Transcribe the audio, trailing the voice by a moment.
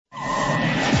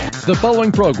The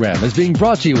following program is being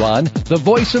brought to you on the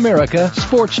Voice America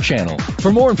Sports Channel.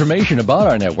 For more information about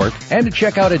our network and to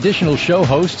check out additional show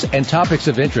hosts and topics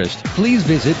of interest, please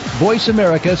visit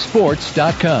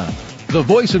voiceamericasports.com. The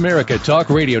Voice America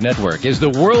Talk Radio Network is the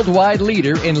worldwide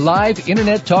leader in live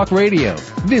Internet talk radio.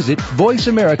 Visit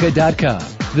voiceamerica.com.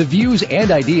 The views and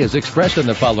ideas expressed on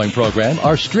the following program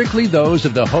are strictly those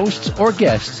of the hosts or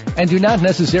guests and do not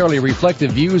necessarily reflect the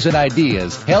views and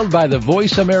ideas held by the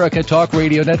Voice America Talk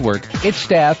Radio Network, its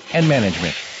staff, and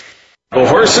management. The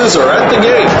horses are at the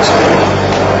gate.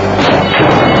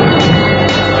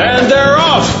 And they're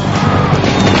off!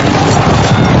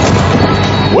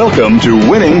 Welcome to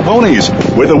Winning Ponies.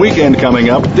 With the weekend coming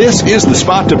up, this is the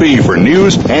spot to be for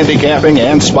news, handicapping,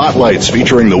 and spotlights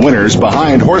featuring the winners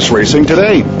behind horse racing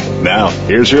today. Now,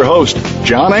 here's your host,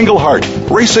 John Englehart,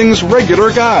 racing's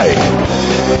regular guy.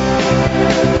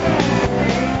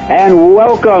 And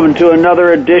welcome to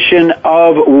another edition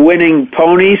of Winning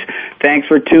Ponies. Thanks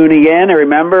for tuning in. And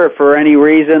remember, if for any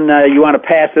reason you want to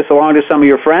pass this along to some of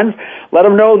your friends, let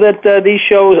them know that these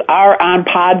shows are on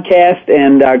podcast.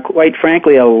 And quite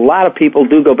frankly, a lot of people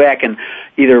do go back and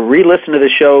either re-listen to the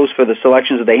shows for the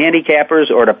selections of the handicappers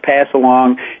or to pass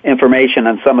along information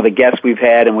on some of the guests we've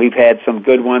had. And we've had some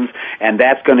good ones, and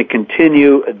that's going to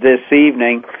continue this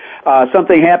evening.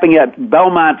 Something happening at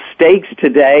Belmont Stakes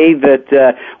today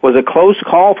that was a close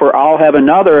call for I'll Have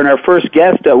Another, and our first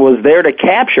guest was there to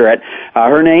capture it.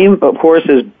 Her name, of course,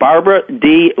 is Barbara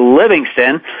D.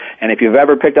 Livingston, and if you've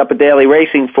ever picked up a daily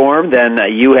racing form, then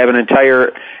you have an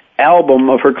entire album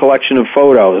of her collection of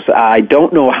photos. I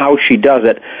don't know how she does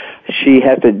it. She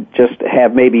has to just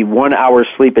have maybe 1 hour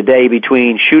sleep a day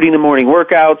between shooting the morning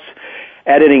workouts,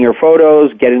 editing her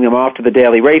photos, getting them off to the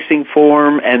daily racing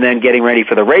form, and then getting ready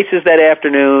for the races that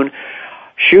afternoon,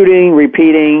 shooting,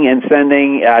 repeating, and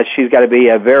sending. She's got to be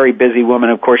a very busy woman.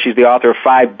 Of course, she's the author of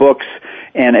 5 books,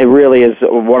 and it really is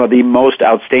one of the most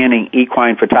outstanding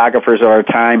equine photographers of our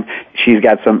time. She's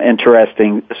got some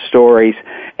interesting stories.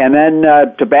 And then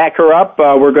to back her up,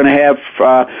 we're going to have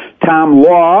Tom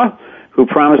Law, who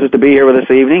promises to be here with us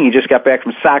this evening. He just got back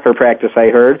from soccer practice, I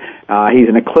heard. He's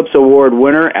an Eclipse Award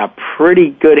winner, a pretty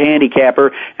good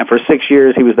handicapper, and for 6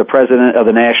 years he was the president of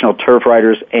the National Turf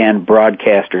Riders and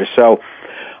Broadcasters. So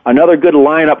another good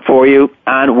lineup for you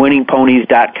on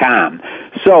winningponies.com.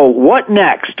 So what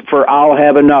next for I'll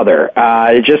Have Another?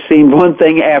 It just seemed one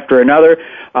thing after another.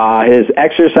 His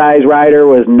exercise rider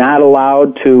was not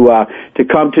allowed to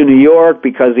come to New York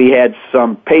because he had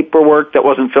some paperwork that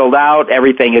wasn't filled out.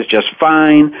 Everything is just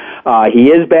fine.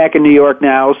 He is back in New York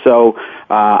now, so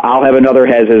I'll Have Another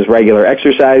has his regular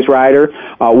exercise rider.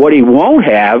 What he won't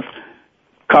have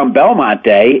come Belmont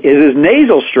Day is his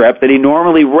nasal strip that he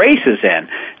normally races in.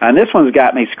 And this one's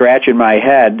got me scratching my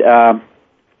head.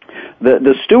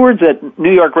 The stewards at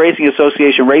New York Racing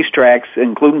Association racetracks,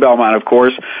 including Belmont, of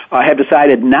course, have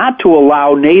decided not to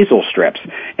allow nasal strips.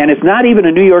 And it's not even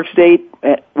a New York State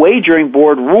wagering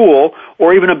board rule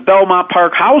or even a Belmont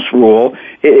Park house rule.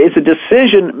 It's a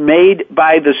decision made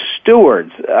by the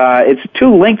stewards. It's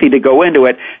too lengthy to go into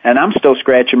it, and I'm still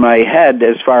scratching my head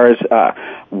as far as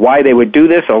why they would do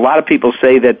this. A lot of people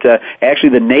say that actually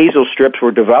the nasal strips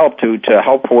were developed to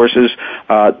help horses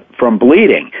from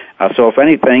bleeding. So if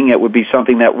anything, it would be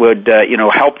something that would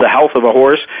help the health of a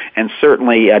horse and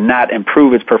certainly not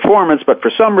improve its performance. But for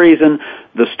some reason,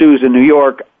 the stews in New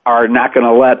York are not going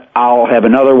to let I'll Have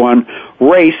Another one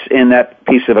race in that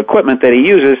piece of equipment that he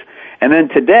uses. And then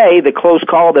today, the close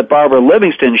call that Barbara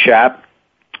Livingston shot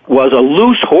was a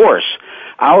loose horse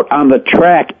out on the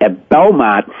track at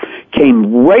Belmont,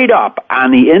 came right up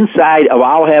on the inside of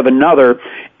I'll Have Another,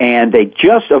 and they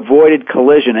just avoided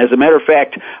collision. As a matter of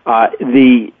fact,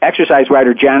 the exercise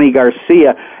rider Johnny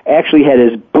Garcia actually had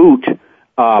his boot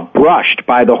brushed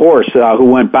by the horse who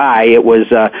went by. It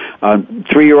was a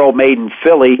 3-year-old maiden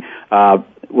filly.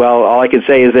 Well, all I can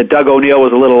say is that Doug O'Neill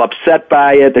was a little upset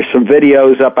by it. There's some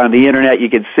videos up on the internet you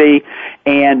can see.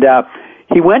 And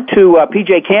he went to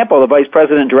P.J. Campo, the Vice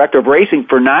President and Director of Racing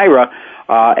for NYRA,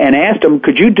 and asked him,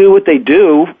 could you do what they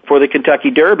do for the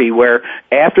Kentucky Derby, where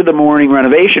after the morning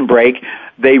renovation break,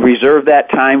 they reserve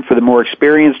that time for the more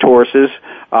experienced horses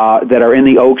that are in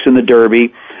the Oaks and the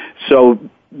Derby, so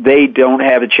they don't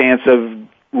have a chance of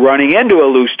running into a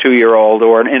loose 2-year-old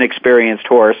or an inexperienced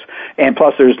horse, and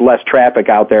plus there's less traffic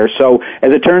out there. So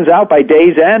as it turns out, by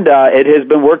day's end, it has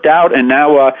been worked out, and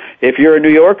now if you're a New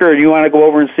Yorker and you want to go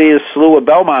over and see a slew of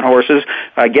Belmont horses,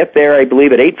 get there, I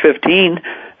believe, at 8:15.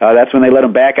 That's when they let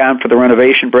them back on for the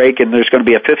renovation break, and there's going to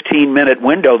be a 15-minute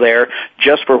window there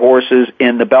just for horses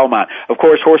in the Belmont. Of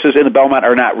course, horses in the Belmont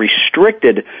are not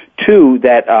restricted to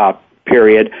that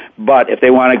period. But if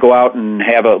they want to go out and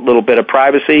have a little bit of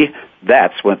privacy,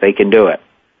 that's when they can do it.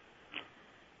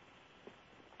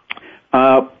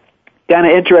 Kind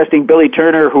of interesting, Billy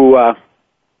Turner, who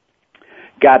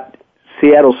got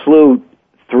Seattle Slew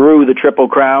through the Triple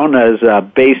Crown, is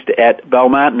based at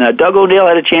Belmont. And Doug O'Neill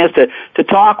had a chance to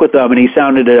talk with them, and he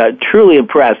sounded truly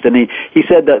impressed. And he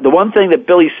said that the one thing that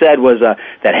Billy said was that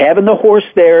having the horse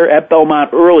there at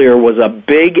Belmont earlier was a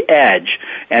big edge,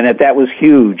 and that was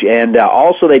huge. And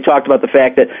also they talked about the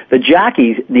fact that the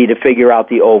jockeys need to figure out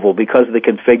the oval because of the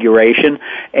configuration.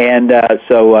 And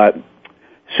so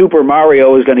Super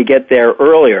Mario is going to get there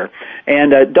earlier.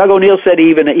 And Doug O'Neill said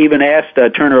he even asked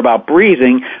Turner about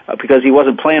breezing because he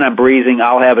wasn't planning on breezing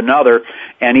I'll Have Another.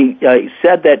 And he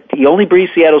said that he only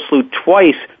breezed Seattle Slew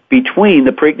twice between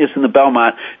the Preakness and the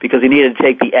Belmont because he needed to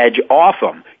take the edge off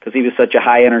him because he was such a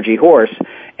high-energy horse.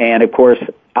 And, of course,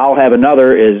 I'll Have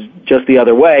Another is just the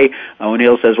other way.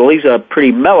 O'Neill says, well, he's a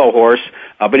pretty mellow horse,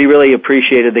 but he really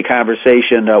appreciated the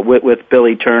conversation with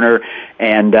Billy Turner,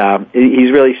 and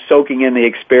he's really soaking in the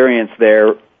experience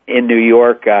there in New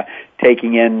York,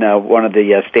 taking in one of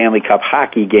the Stanley Cup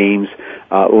hockey games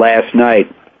last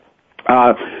night.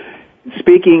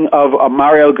 Speaking of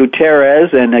Mario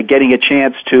Gutierrez and getting a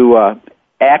chance to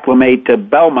acclimate to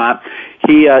Belmont,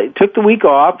 he took the week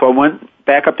off, went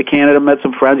back up to Canada, met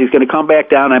some friends. He's going to come back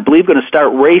down, I believe going to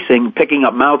start racing, picking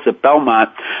up mounts at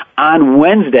Belmont on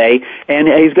Wednesday, and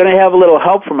he's going to have a little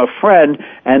help from a friend,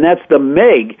 and that's the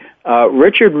Mig,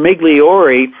 Richard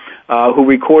Migliori, who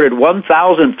recorded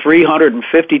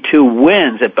 1,352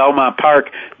 wins at Belmont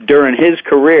Park during his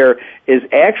career, is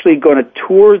actually going to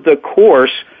tour the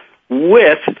course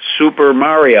with Super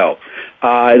Mario.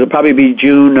 It'll probably be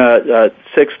June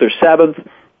 6th or 7th.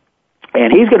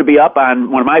 And he's going to be up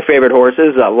on one of my favorite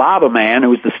horses, Lava Man,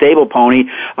 who's the stable pony.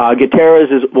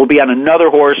 Gutierrez will be on another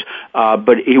horse,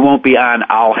 but he won't be on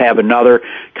I'll Have Another.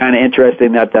 Kind of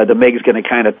interesting that the Mig's going to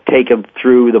kind of take him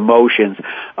through the motions.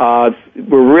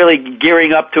 We're really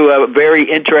gearing up to a very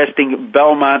interesting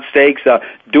Belmont Stakes.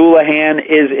 Doulahan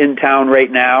is in town right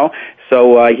now,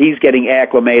 so he's getting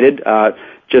acclimated.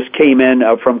 Just came in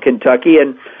from Kentucky,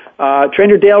 and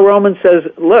trainer Dale Roman says,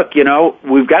 look,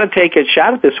 we've got to take a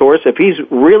shot at this horse. If he's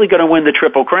really going to win the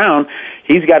Triple Crown,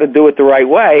 he's got to do it the right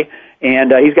way,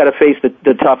 and he's got to face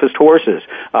the toughest horses.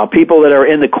 People that are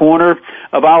in the corner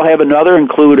of I'll Have Another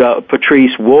include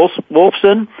Patrice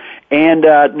Wolfson and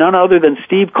none other than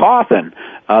Steve Cawthon,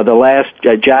 the last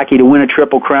jockey to win a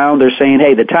Triple Crown. They're saying,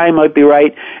 hey, the time might be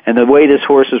right, and the way this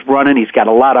horse is running, he's got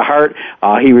a lot of heart.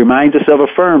 He reminds us of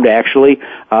Affirmed, actually,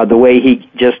 the way he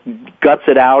just guts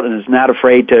it out and is not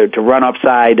afraid to run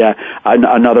upside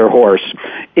another horse.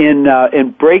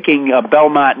 In breaking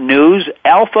Belmont news,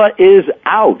 Alpha is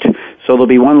out, so there'll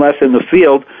be one less in the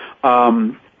field.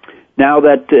 Now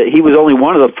that he was only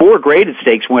one of the 4 graded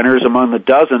stakes winners among the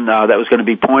dozen that was going to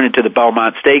be pointed to the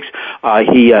Belmont Stakes,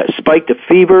 he spiked a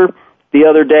fever the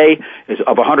other day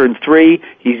of 103.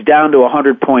 He's down to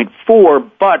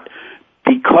 100.4, but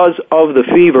because of the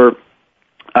fever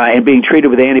and being treated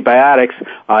with antibiotics,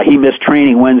 he missed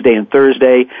training Wednesday and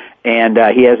Thursday, and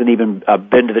he hasn't even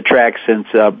been to the track since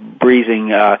breezing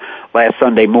last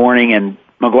Sunday morning. And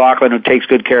McLaughlin, who takes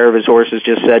good care of his horses,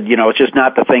 just said, it's just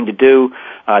not the thing to do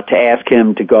to ask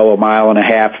him to go a mile and a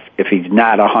half if he's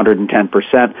not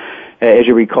 110%. As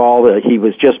you recall, he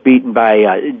was just beaten by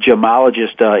a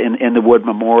gemologist in the Wood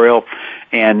Memorial,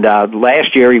 and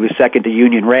last year he was second to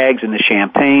Union Rags in the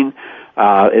Champagne.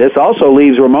 This also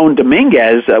leaves Ramon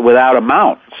Dominguez without a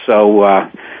mount,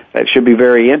 so that should be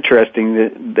very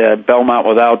interesting, the Belmont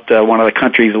without one of the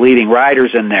country's leading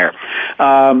riders in there.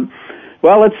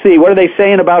 Well, let's see. What are they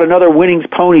saying about another Winnings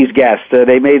Ponies guest?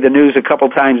 They made the news a couple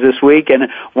times this week,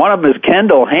 and one of them is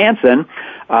Kendall Hansen,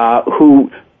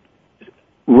 who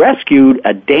rescued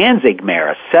a Danzig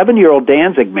mare, a 7-year-old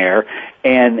Danzig mare,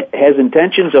 and has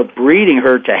intentions of breeding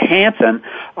her to Hansen.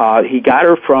 He got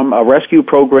her from a rescue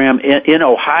program in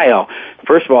Ohio.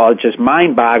 First of all, it's just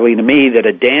mind-boggling to me that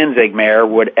a Danzig mare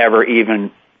would ever even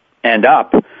end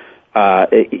up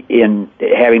in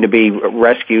having to be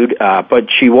rescued, but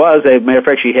she was. As a matter of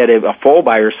fact, she had a foal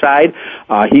by her side.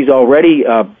 He's already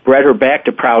bred her back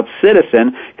to Proud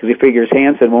Citizen because he figures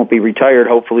Hansen won't be retired,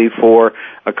 hopefully, for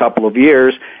a couple of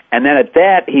years. And then at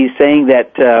that, he's saying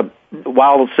that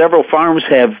while several farms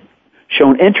have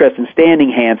shown interest in standing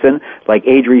Hansen, like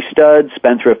Adrie Stud,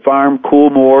 Spendthrift Farm,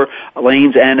 Coolmore,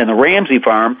 Lane's End, and the Ramsey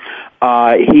Farm,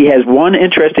 he has one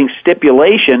interesting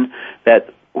stipulation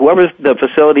that whoever the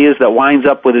facility is that winds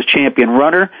up with his champion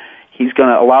runner, he's going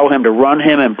to allow him to run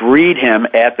him and breed him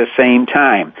at the same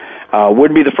time.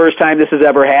 Wouldn't be the first time this has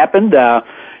ever happened.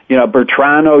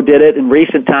 Bertrano did it in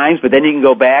recent times, but then you can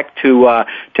go back to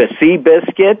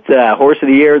Seabiscuit, Horse of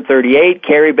the Year in 38,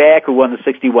 Carryback, who won the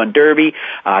 61 Derby,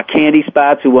 Candy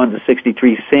Spots, who won the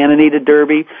 63 Santa Anita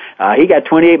Derby. He got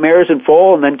 28 mares in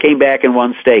foal and then came back and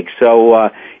won stakes.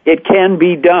 So it can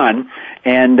be done.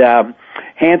 And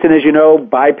Hanson, as you know,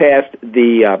 bypassed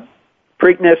the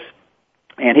Preakness,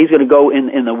 and he's going to go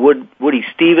in the Woody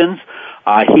Stevens.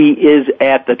 He is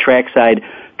at the Trackside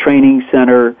Training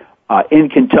Center in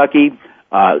Kentucky.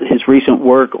 His recent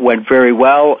work went very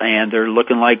well, and they're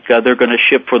looking like they're going to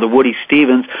ship for the Woody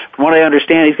Stevens. From what I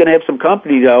understand, he's going to have some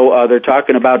company, though. They're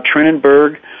talking about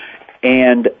Trinenberg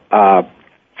and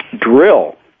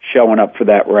Drill showing up for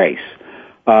that race.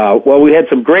 Well, we had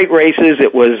some great races.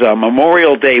 It was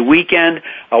Memorial Day weekend.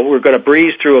 We're going to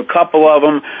breeze through a couple of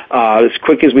them as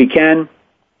quick as we can.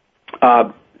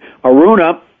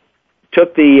 Aruna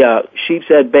took the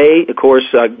Sheepshead Bay. Of course,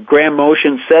 Graham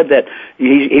Motion said that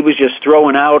he was just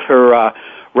throwing out her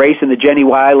race in the Jenny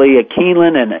Wiley at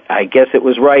Keeneland, and I guess it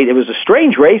was right. It was a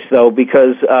strange race, though,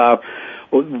 because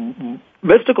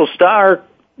Mystical Star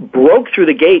broke through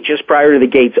the gate just prior to the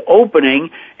gates opening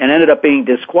and ended up being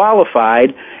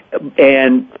disqualified.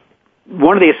 And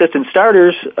one of the assistant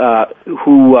starters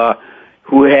who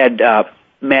had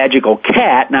Magical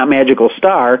Cat, not Magical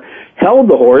Star, held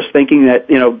the horse thinking that,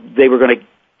 they were going to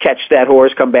catch that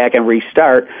horse, come back and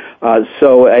restart.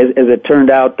 So as it turned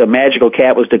out, the Magical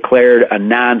Cat was declared a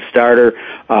non-starter.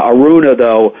 Aruna,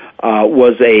 though,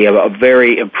 was a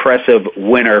very impressive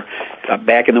winner.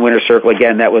 Back in the winner's circle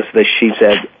again, that was the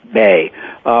Sheepshead Bay.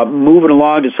 Moving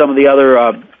along to some of the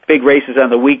other big races on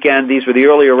the weekend. These were the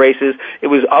earlier races. It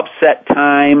was upset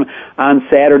time on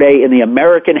Saturday in the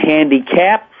American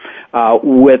Handicap,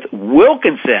 with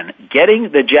Wilkinson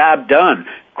getting the job done.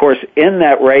 Of course, in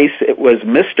that race, it was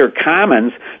Mr.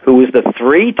 Commons who was the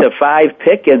 3 to 5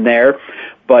 pick in there,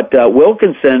 but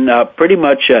Wilkinson pretty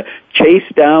much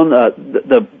chased down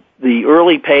the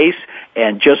early pace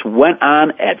and just went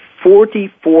on at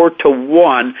 44 to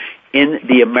 1 in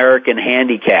the American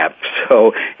Handicap.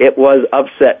 So it was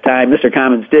upset time. Mr.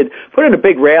 Commons did put in a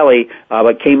big rally,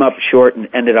 but came up short and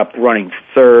ended up running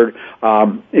third.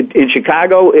 In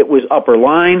Chicago, it was Upper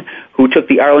Line who took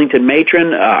the Arlington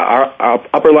Matron.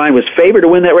 Upper Line was favored to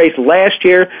win that race last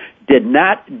year, did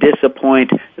not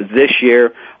disappoint this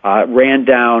year, ran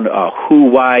down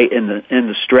Why in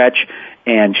the stretch,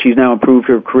 and she's now improved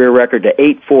her career record to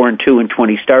 8-4-2 in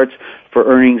 20 starts for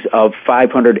earnings of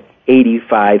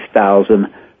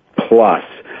 $585,000 plus.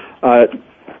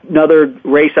 Another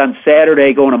race on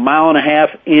Saturday, going 1.5 miles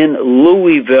in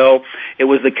Louisville. It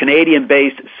was the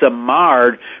Canadian-based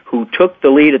Samard who took the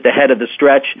lead at the head of the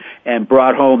stretch and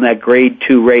brought home that Grade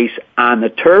 2 race on the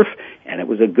turf, and it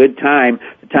was a good time.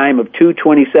 The time of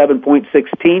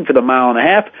 2:27.16 for the 1.5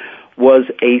 miles was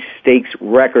a stakes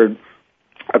record,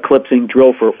 eclipsing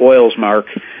Drill for Oil's mark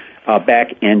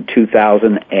back in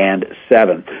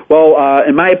 2007. Well,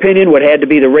 in my opinion, what had to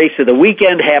be the race of the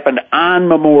weekend happened on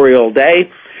Memorial Day,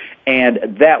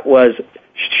 and that was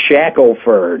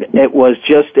Shackelford. It was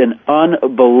just an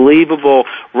unbelievable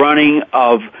running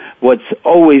of what's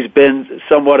always been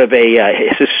somewhat of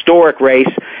a historic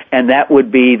race, and that would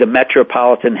be the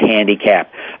Metropolitan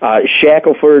Handicap.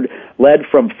 Shackelford led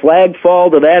from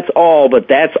Flagfall to That's All, but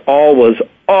That's All was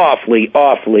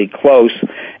awfully close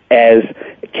as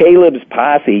Caleb's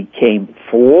Posse came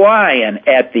flying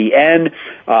at the end.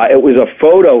 It was a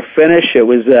photo finish. It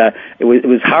was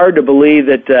hard to believe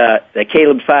that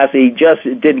Caleb's Posse just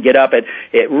didn't get up. It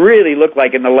really looked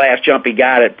like in the last jump he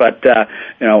got it. But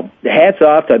hats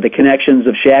off to the connections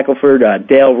of Shackelford,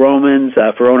 Dale Romans,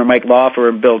 for owner Mike Lawfer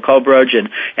and Bill Culbridge,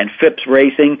 and Phipps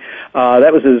Racing.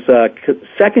 That was his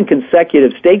second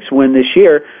consecutive stakes win this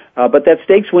year. But that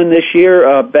stakes win this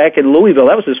year back in Louisville,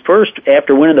 that was his first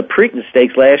after winning the Preakness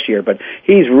Stakes last year. But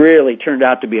he's really turned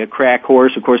out to be a crack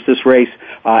horse. Of course, this race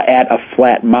at a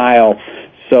flat mile.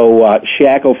 So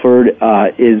Shackelford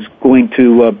is going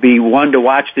to be one to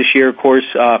watch this year. Of course,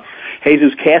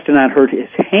 Jesus Castanon hurt his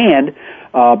hand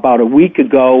about a week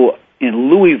ago in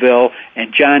Louisville,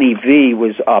 and Johnny V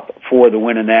was up for the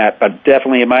win in that. But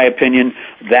definitely, in my opinion,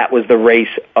 that was the race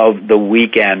of the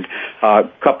weekend. A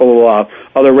couple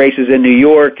other races in New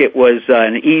York. It was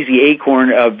an easy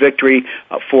Acorn victory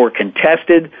for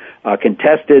Contested.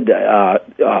 Contested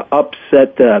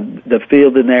upset the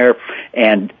field in there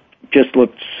and just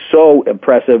looked so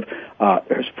impressive.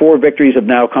 Her 4 victories have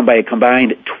now come by a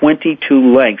combined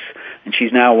 22 lengths, and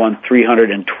she's now won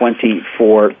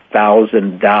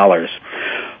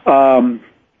 $324,000.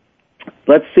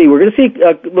 Let's see. We're going to see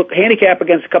handicap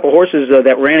against a couple horses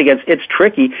that ran against It's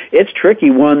Tricky. It's Tricky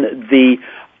won the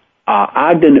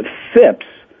Ogden Phipps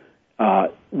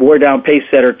wore down pace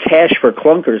setter Cash for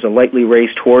Clunkers, a lightly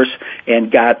raced horse,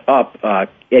 and got up.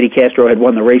 Eddie Castro had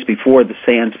won the race before the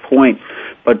Sands Point,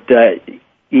 but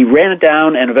he ran it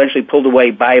down and eventually pulled away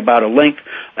by about a length.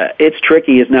 It's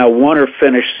Tricky is now won or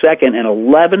finished second in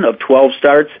 11 of 12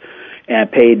 starts, and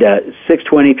paid $620,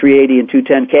 $380, and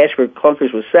 $210. Cash for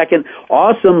Clunkers was second.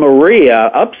 Awesome Maria,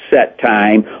 upset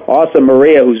time. Awesome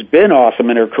Maria, who's been awesome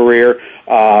in her career,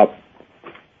 I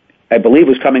believe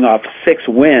was coming off 6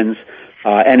 wins,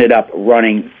 ended up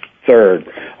running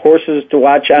third. Horses to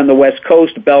watch on the West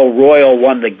Coast. Belle Royal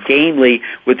won the Gamely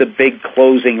with a big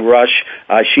closing rush.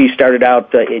 She started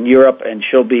out in Europe, and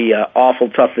she'll be awful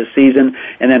tough this season.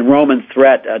 And then Roman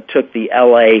Threat took the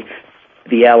LA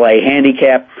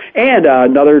handicap. And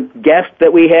another guest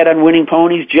that we had on Winning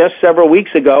Ponies just several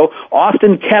weeks ago,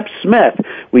 Austin Kep Smith.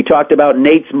 We talked about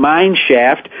Nate's Mine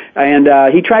Shaft, and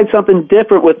he tried something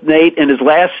different with Nate in his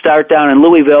last start down in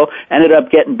Louisville, ended up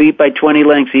getting beat by 20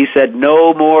 lengths. He said,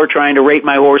 no more trying to rate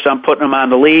my horse, I'm putting him on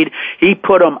the lead. He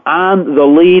put him on the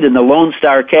lead in the Lone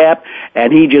Star Cap,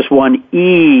 and he just won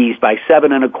ease by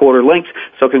 7 1/4 lengths.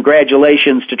 So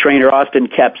congratulations to trainer Austin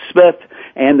Kep Smith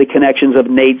and the connections of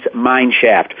Nate's Mine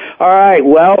Shaft. All right,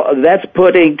 well, that's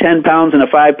putting 10 pounds in a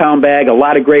 5-pound bag. A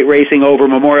lot of great racing over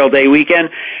Memorial Day weekend.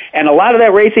 And a lot of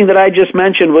that racing that I just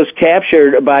mentioned was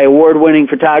captured by award-winning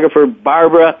photographer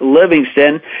Barbara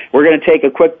Livingston. We're going to take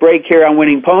a quick break here on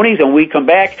Winning Ponies, and when we come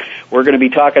back, we're going to be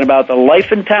talking about the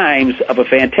life and times of a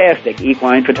fantastic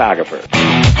equine photographer.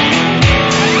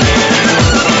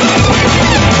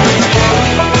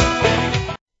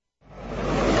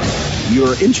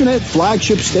 Your internet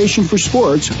flagship station for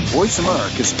sports, Voice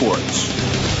America Sports.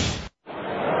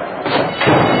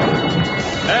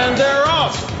 And they're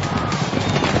off.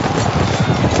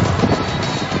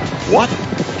 What?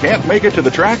 Can't make it to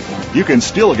the track? You can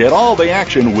still get all the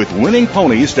action with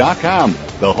winningponies.com,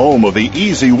 the home of the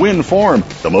easy win form,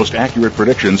 the most accurate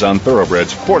predictions on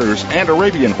thoroughbreds, quarters, and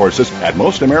Arabian horses at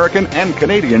most American and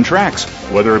Canadian tracks.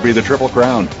 Whether it be the Triple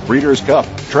Crown, Breeders' Cup,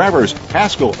 Travers,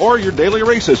 Haskell, or your daily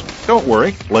races, don't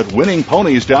worry, let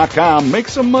winningponies.com make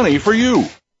some money for you.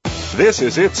 This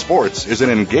Is It Sports is an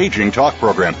engaging talk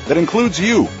program that includes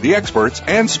you, the experts,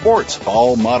 and sports,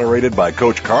 all moderated by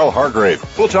Coach Carl Hargrave.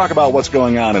 We'll talk about what's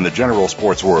going on in the general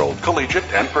sports world, collegiate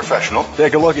and professional.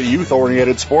 Take a look at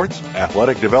youth-oriented sports,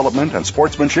 athletic development and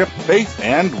sportsmanship, faith,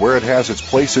 and where it has its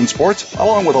place in sports,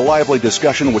 along with a lively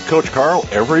discussion with Coach Carl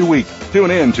every week.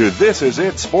 Tune in to This Is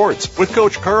It Sports with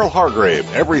Coach Carl Hargrave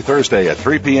every Thursday at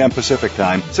 3 p.m. Pacific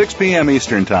Time, 6 p.m.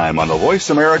 Eastern Time on the Voice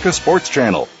America Sports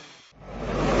Channel.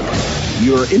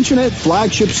 Your internet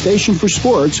flagship station for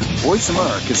sports, Voice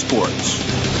America Sports.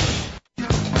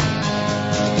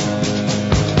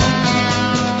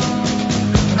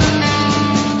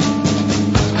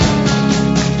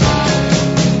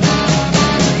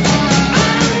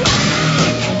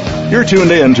 You're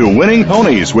tuned in to Winning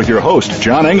Ponies with your host,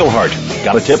 John Englehart.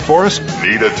 Got a tip for us?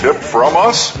 Need a tip from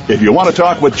us? If you want to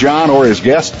talk with John or his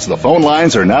guests, the phone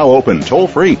lines are now open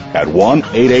toll-free at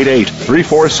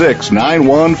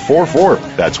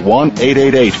 1-888-346-9144. That's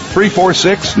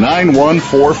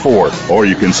 1-888-346-9144. Or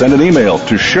you can send an email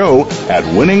to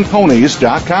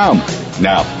show@winningponies.com.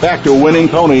 Now, back to Winning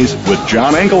Ponies with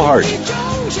John Englehart.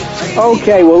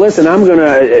 Okay, well, listen, I'm going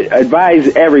to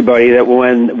advise everybody that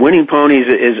when Winning Ponies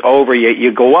is over,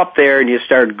 you go up there and you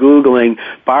start Googling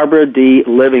Barbara D.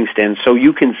 Livingston so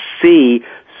you can see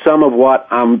some of what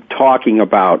I'm talking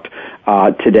about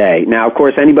today. Now, of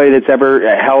course, anybody that's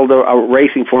ever held a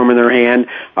racing form in their hand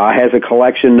has a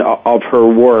collection of her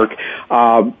work.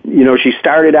 She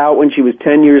started out when she was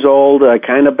 10 years old,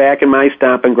 kind of back in my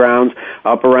stomping grounds,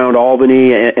 up around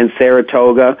Albany and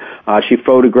Saratoga. She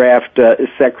photographed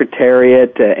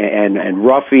Secretariat and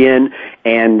Ruffian,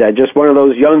 and just one of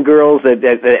those young girls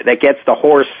that gets the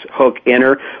horse hook in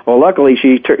her. Well, luckily,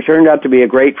 she turned out to be a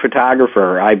great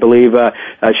photographer. I believe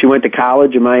she went to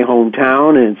college in my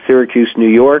hometown in Syracuse, New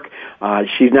York.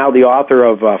 She's now the author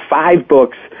of 5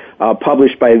 books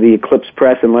published by the Eclipse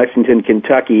Press in Lexington,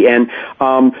 Kentucky. And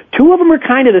 2 of them are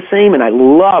kind of the same, and I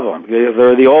love them because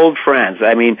they're the old friends.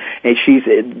 I mean, and she's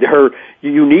her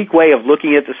unique way of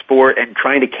looking at the sport and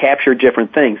trying to capture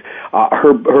different things.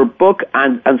 Her book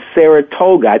on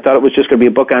Saratoga, I thought it was just going to be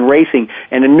a book on racing,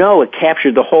 and no, it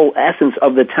captured the whole essence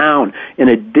of the town in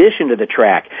addition to the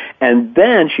track. And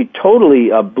then she totally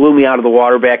blew me out of the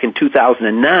water back in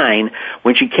 2009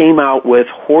 when she came out with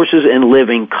Horses in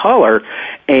Living Color,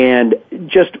 and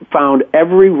just found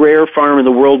every rare farm in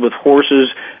the world with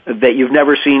horses that you've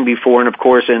never seen before, and of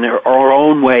course in our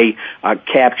own way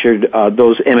captured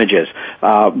those images.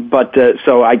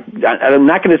 So I'm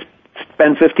not going to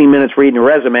spend 15 minutes reading a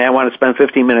resume. I want to spend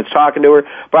 15 minutes talking to her.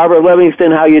 Barbara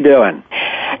Livingston, how you doing?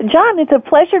 John, it's a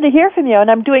pleasure to hear from you, and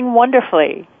I'm doing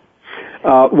wonderfully.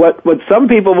 What some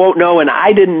people won't know, and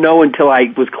I didn't know until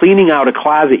I was cleaning out a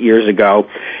closet years ago,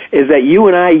 is that you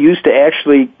and I used to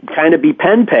actually kind of be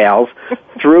pen pals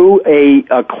through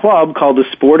a club called the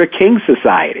Sport of Kings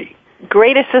Society.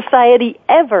 Greatest society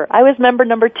ever. I was member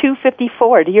number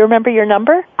 254. Do you remember your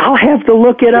number? I'll have to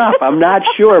look it up. I'm not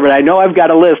sure, but I know I've got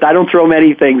a list. I don't throw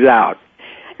many things out.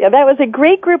 Yeah, that was a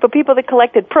great group of people that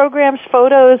collected programs,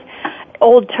 photos,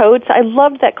 old totes. I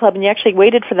loved that club, and you actually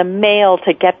waited for the mail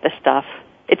to get the stuff.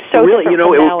 It's so really,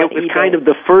 different from now it was eBay. kind of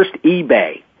the first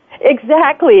eBay.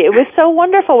 Exactly. It was so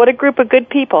wonderful. What a group of good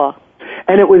people.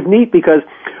 And it was neat because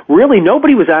really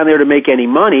nobody was on there to make any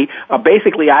money.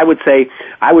 Basically, I would say,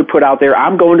 I would put out there,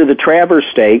 I'm going to the Travers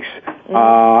Stakes,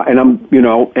 and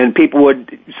and people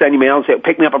would send you mail and say,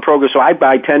 pick me up a program. So I'd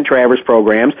buy 10 Travers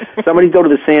programs. Somebody'd go to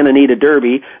the Santa Anita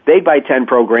Derby. They'd buy 10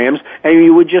 programs, and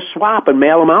you would just swap and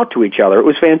mail them out to each other. It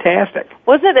was fantastic.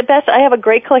 Wasn't it the best? I have a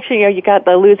great collection. You got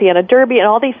the Louisiana Derby and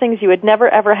all these things you would never,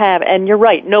 ever have. And you're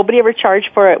right. Nobody ever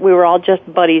charged for it. We were all just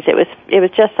buddies. It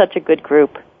was just such a good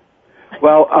group.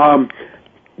 Well,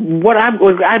 what I've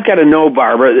got to know,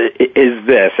 Barbara, is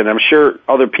this, and I'm sure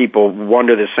other people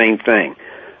wonder the same thing.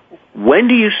 When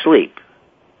do you sleep?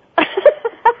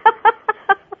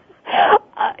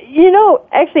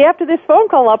 Actually, after this phone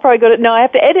call, I'll probably I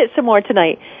have to edit some more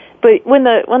tonight. But when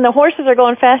the horses are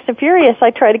going fast and furious,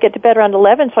 I try to get to bed around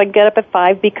 11 so I can get up at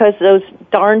 5 because those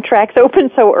darn tracks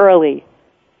open so early.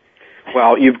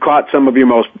 Well, you've caught some of your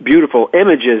most beautiful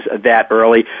images that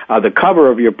early. The cover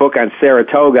of your book on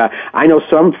Saratoga, I know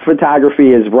some photography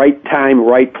is right time,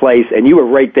 right place, and you were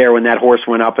right there when that horse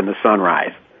went up in the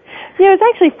sunrise. Yeah, it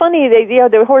was actually funny.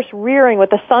 The horse rearing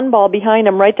with the sunball behind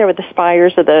him right there with the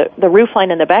spires of the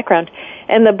roofline in the background.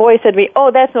 And the boy said to me,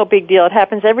 "Oh, that's no big deal. It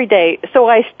happens every day." So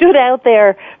I stood out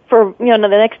there for, the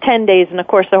next 10 days, and of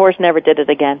course the horse never did it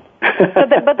again.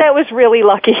 But that was really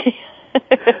lucky.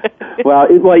 Well,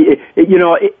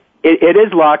 it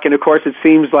is luck, and of course it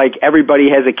seems like everybody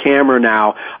has a camera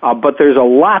now, but there's a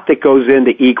lot that goes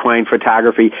into equine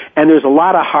photography, and there's a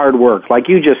lot of hard work. Like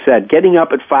you just said, getting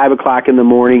up at 5 o'clock in the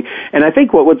morning, and I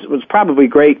think what's probably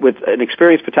great with an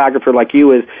experienced photographer like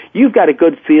you is you've got a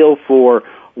good feel for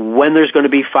when there's going to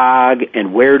be fog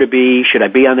and where to be. Should I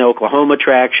be on the Oklahoma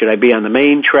track? Should I be on the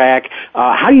main track?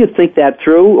 How do you think that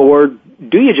through, or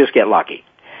do you just get lucky?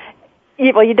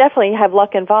 Well, you definitely have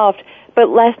luck involved. But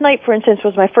last night, for instance,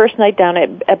 was my first night down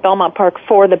at Belmont Park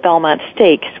for the Belmont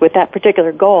Stakes with that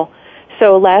particular goal.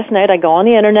 So last night I go on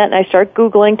the internet and I start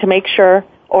Googling to make sure,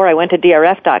 or I went to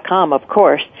DRF.com, of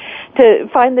course, to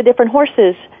find the different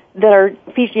horses that are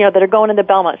that are going into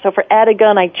Belmont. So for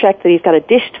Adigun, I checked that he's got a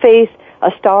dished face, a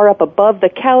star up above the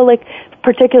cowlick,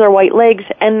 particular white legs,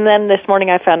 and then this morning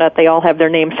I found out they all have their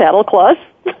name Saddleclaws.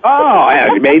 Oh,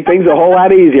 it made things a whole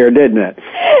lot easier, didn't it?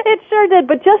 It sure did,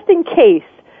 but just in case,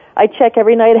 I check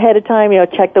every night ahead of time,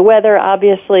 check the weather,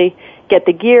 obviously, get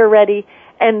the gear ready,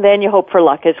 and then you hope for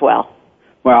luck as well.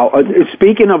 Well,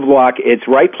 speaking of luck, it's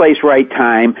right place, right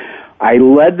time. I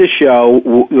led the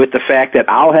show with the fact that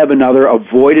I'll have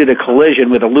avoided a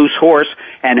collision with a loose horse,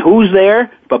 and who's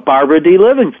there but Barbara D.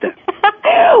 Livingston?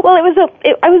 Well, I was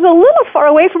a little far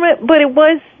away from it, but it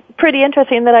was pretty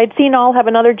interesting that I'd seen All have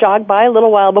another jog by a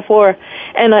little while before,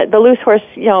 and the loose horse,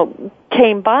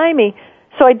 came by me.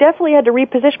 So I definitely had to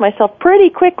reposition myself pretty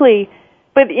quickly.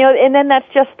 But, and then that's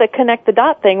just the connect the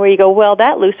dot thing where you go, well,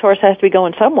 that loose horse has to be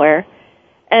going somewhere.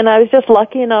 And I was just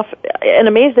lucky enough and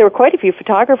amazed there were quite a few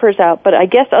photographers out, but I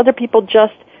guess other people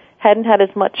just hadn't had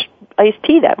as much iced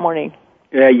tea that morning.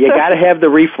 Yeah, you got to have the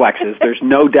reflexes. There's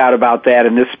no doubt about that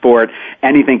in this sport.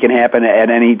 Anything can happen at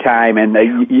any time,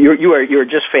 and you're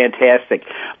just fantastic.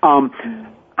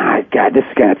 God, this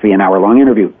is going to be an hour-long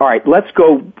interview. All right, let's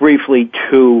go briefly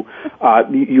to,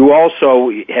 you also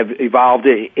have evolved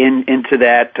into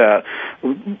that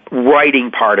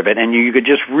writing part of it, and you could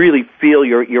just really feel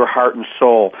your heart and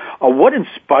soul. What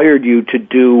inspired you to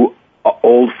do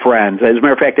Old Friends? As a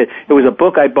matter of fact, it was a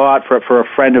book I bought for a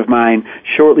friend of mine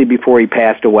shortly before he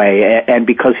passed away, and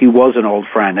because he was an old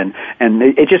friend, and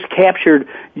it just captured,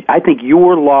 I think,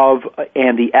 your love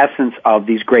and the essence of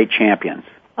these great champions.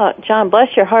 John,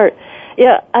 bless your heart.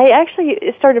 Yeah, I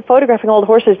actually started photographing old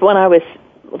horses when I was,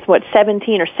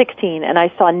 17 or 16, and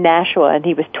I saw Nashua, and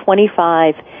he was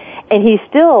 25, and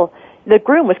the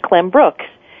groom was Clem Brooks,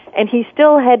 and he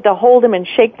still had to hold him and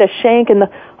shake the shank, and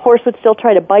the horse would still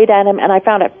try to bite at him, and I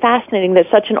found it fascinating that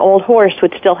such an old horse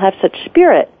would still have such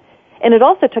spirit. And it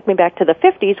also took me back to the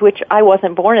 50s, which I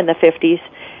wasn't born in the 50s,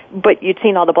 but you'd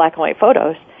seen all the black and white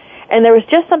photos. And there was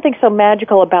just something so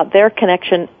magical about their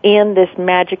connection and this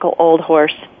magical old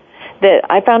horse that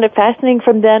I found it fascinating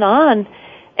from then on.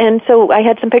 And so I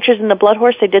had some pictures in the Blood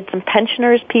Horse. They did some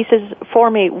pensioners pieces for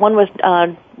me. One was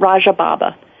Raja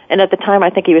Baba, and at the time I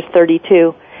think he was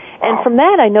 32. And from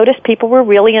that I noticed people were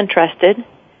really interested.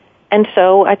 And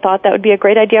so I thought that would be a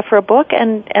great idea for a book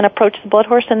and approached the Blood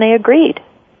Horse, and they agreed.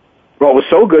 Well, it was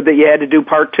so good that you had to do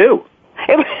part 2.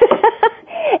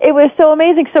 It was so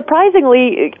amazing.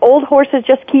 Surprisingly, old horses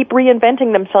just keep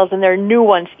reinventing themselves, and there are new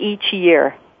ones each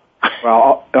year.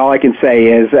 Well, all I can say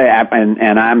is,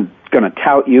 and I'm going to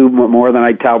tout you more than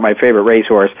I tout my favorite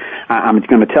racehorse. I'm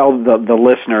going to tell the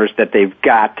listeners that they've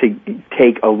got to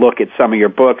take a look at some of your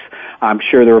books. I'm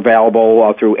sure they're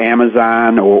available through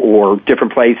Amazon or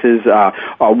different places.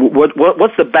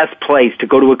 What's the best place to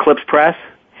go to Eclipse Press?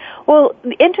 Well,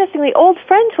 interestingly, Old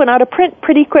Friends went out of print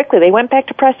pretty quickly. They went back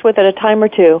to press with it a time or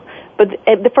two. But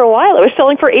for a while, it was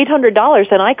selling for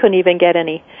 $800, and I couldn't even get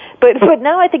any. But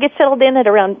now I think it's settled in at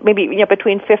around maybe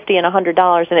between $50 and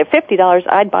 $100. And at $50,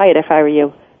 I'd buy it if I were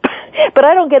you. But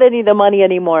I don't get any of the money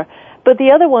anymore. But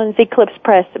the other ones, Eclipse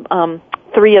Press,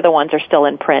 3 of the ones are still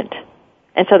in print.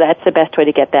 And so that's the best way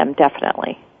to get them,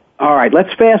 definitely. All right,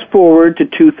 let's fast forward to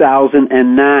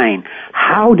 2009.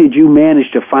 How did you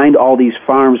manage to find all these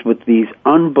farms with these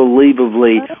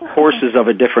unbelievably horses of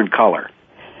a different color?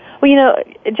 Well,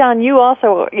 John,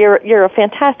 you're a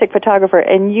fantastic photographer,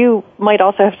 and you might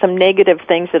also have some negative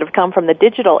things that have come from the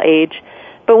digital age.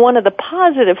 But one of the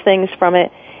positive things from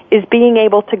it is being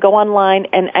able to go online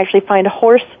and actually find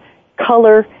horse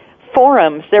color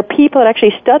forums. There are people that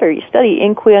actually study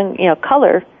inquiring,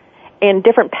 color and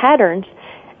different patterns.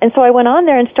 And so I went on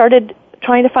there and started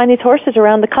trying to find these horses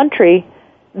around the country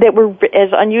that were as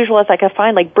unusual as I could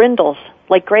find, like brindles,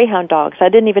 like greyhound dogs. I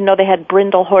didn't even know they had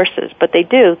brindle horses, but they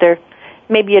do. There are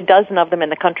maybe a dozen of them in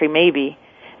the country, maybe.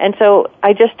 And so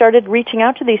I just started reaching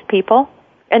out to these people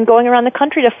and going around the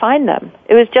country to find them.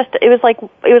 It was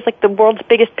like the world's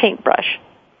biggest paintbrush.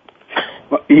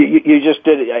 Well, you just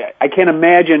did. I can't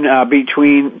imagine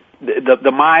between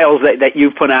the miles that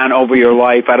you've put on over your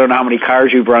life. I don't know how many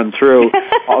cars you've run through,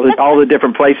 all the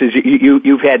different places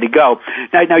you've had to go.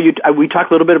 Now we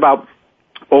talked a little bit about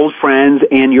old friends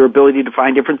and your ability to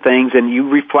find different things, and you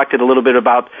reflected a little bit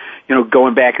about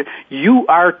going back. You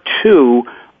are too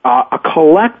a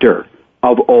collector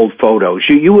of old photos.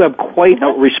 You have quite a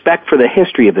respect for the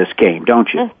history of this game, don't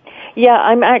you?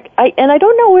 Yeah, and I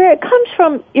don't know where it comes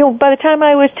from. By the time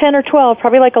I was 10 or 12,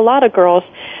 probably like a lot of girls,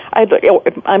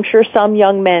 I'm sure some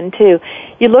young men too,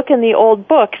 you look in the old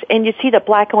books and you see the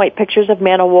black and white pictures of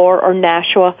Man o' War or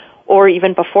Nashua, or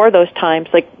even before those times,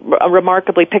 like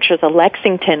remarkably pictures of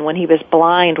Lexington when he was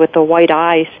blind with the white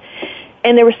eyes.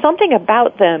 And there was something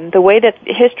about them, the way that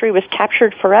history was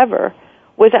captured forever,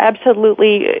 was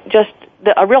absolutely just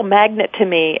a real magnet to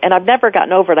me, and I've never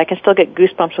gotten over it. I can still get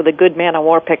goosebumps with a good Man o'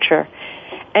 War picture.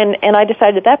 And I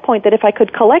decided at that point that if I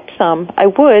could collect some, I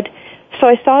would. So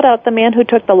I sought out the man who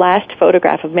took the last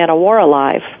photograph of Man o' War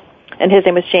alive, and his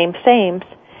name was James Sames,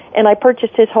 and I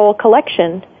purchased his whole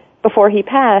collection before he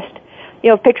passed.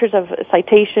 Pictures of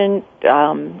Citation,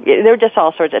 there were just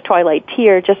all sorts of Twilight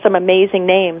Tear, just some amazing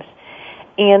names.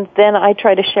 And then I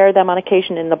try to share them on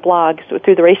occasion in the blogs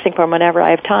through the Racing Forum whenever I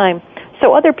have time,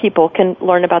 so other people can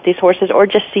learn about these horses or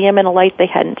just see them in a light they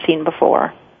hadn't seen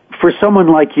before. For someone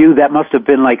like you, that must have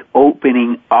been like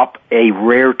opening up a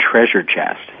rare treasure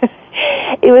chest.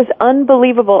 It was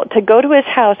unbelievable to go to his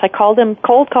house. I cold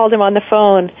called him on the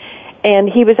phone, and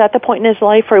he was at the point in his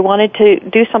life where he wanted to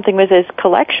do something with his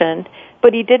collection,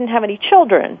 but he didn't have any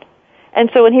children. And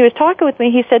so when he was talking with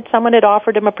me, he said someone had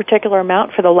offered him a particular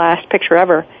amount for the last picture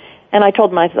ever. And I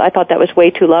told him I thought that was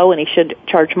way too low and he should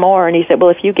charge more. And he said, well,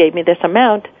 if you gave me this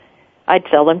amount, I'd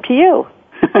sell them to you.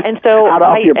 And so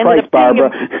I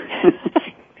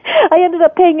ended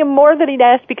up paying him more than he'd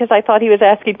asked because I thought he was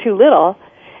asking too little.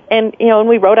 And, and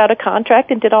we wrote out a contract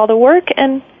and did all the work.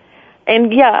 And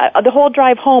yeah, the whole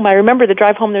drive home, I remember the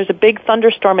drive home, there was a big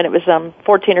thunderstorm and it was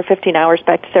 14 or 15 hours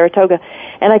back to Saratoga.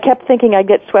 And I kept thinking I'd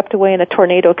get swept away in a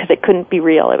tornado because it couldn't be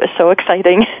real. It was so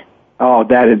exciting. Oh,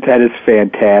 that is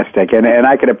fantastic, and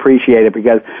I can appreciate it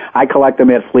because I collect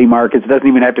them at flea markets. It doesn't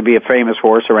even have to be a famous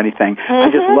horse or anything. Mm-hmm. I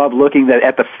just love looking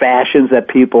at the fashions that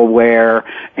people wear,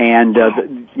 and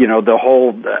the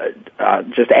whole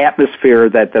just atmosphere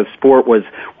that the sport was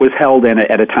held in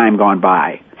at a time gone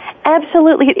by.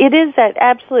 Absolutely, it is that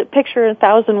absolute picture in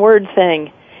 1,000-word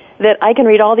thing that I can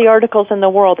read all the articles in the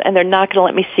world, and they're not going to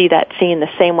let me see that scene the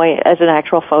same way as an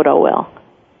actual photo will.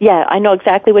 Yeah, I know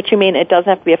exactly what you mean. It doesn't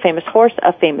have to be a famous horse,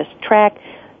 a famous track,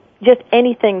 just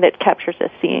anything that captures a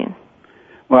scene.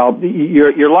 Well,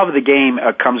 your love of the game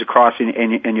comes across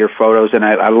in your photos, and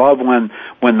I love when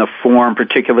the form,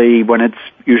 particularly when it's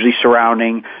usually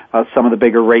surrounding some of the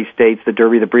bigger race dates, the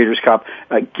Derby, the Breeders' Cup,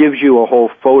 gives you a whole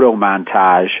photo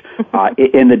montage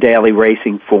in the daily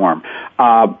racing form.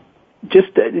 Just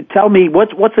tell me,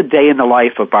 what's a day in the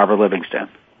life of Barbara Livingston?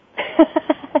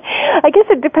 I guess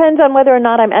it depends on whether or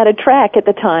not I'm at a track at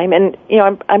the time, and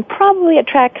I'm probably at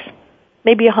tracks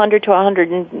maybe 100 to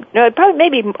 100, probably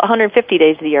maybe 150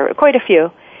 days of the year, quite a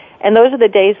few. And those are the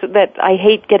days that I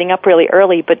hate getting up really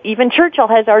early, but even Churchill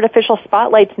has artificial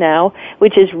spotlights now,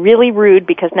 which is really rude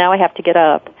because now I have to get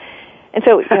up. And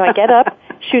so, I get up,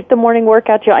 shoot the morning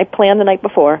workouts, I plan the night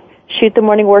before, shoot the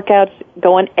morning workouts,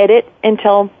 go and edit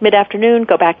until mid-afternoon,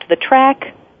 go back to the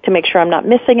track to make sure I'm not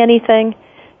missing anything,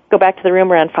 go back to the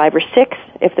room around 5 or 6.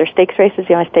 If there's stakes races,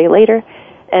 I stay later,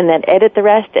 and then edit the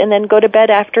rest, and then go to bed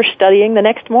after studying the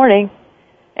next morning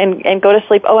and go to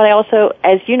sleep. Oh, and I also,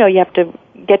 as you know, you have to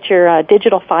get your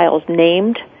digital files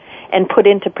named and put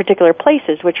into particular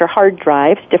places, which are hard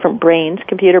drives, different brains,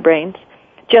 computer brains,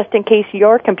 just in case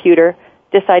your computer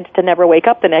decides to never wake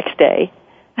up the next day.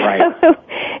 Right.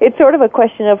 It's sort of a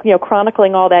question of,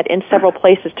 chronicling all that in several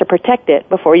places to protect it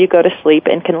before you go to sleep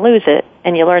and can lose it,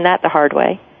 and you learn that the hard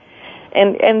way.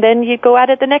 And then you go at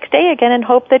it the next day again and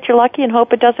hope that you're lucky and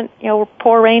hope it doesn't,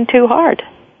 pour rain too hard.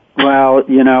 Well,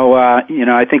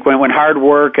 I think when hard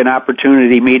work and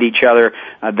opportunity meet each other,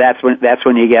 that's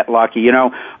when you get lucky.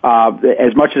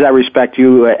 As much as I respect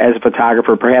you as a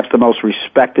photographer, perhaps the most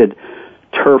respected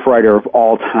turf writer of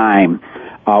all time,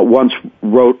 once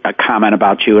wrote a comment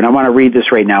about you, and I want to read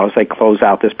this right now as I close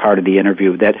out this part of the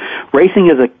interview, that racing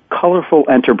is a colorful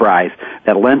enterprise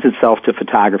that lends itself to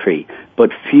photography,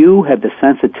 but few have the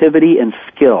sensitivity and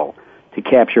skill to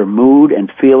capture mood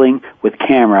and feeling with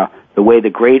camera the way the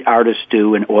great artists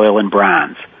do in oil and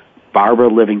bronze. Barbara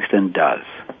Livingston does.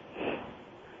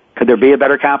 Could there be a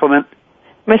better compliment?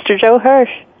 Mr. Joe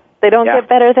Hirsch. They don't get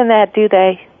better than that, do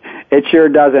they? It sure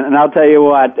doesn't. And I'll tell you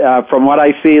what, from what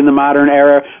I see in the modern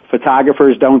era,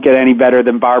 photographers don't get any better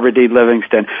than Barbara D.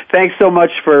 Livingston. Thanks so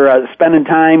much for spending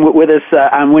time with us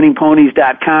on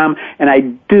winningponies.com. And I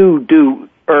do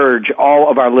urge all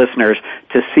of our listeners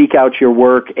to seek out your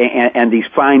work and these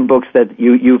fine books that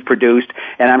you've produced.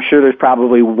 And I'm sure there's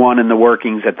probably one in the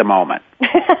workings at the moment.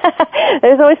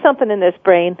 There's always something in this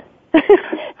brain. John,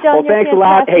 well, thanks a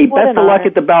lot. Hey, best of luck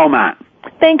at the Belmont.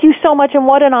 Thank you so much, and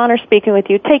what an honor speaking with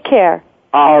you. Take care.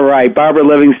 All right, Barbara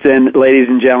Livingston, ladies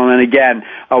and gentlemen, again,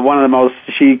 one of the most,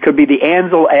 she could be the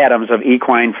Ansel Adams of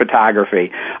equine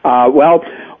photography. Well,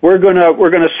 we're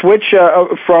gonna switch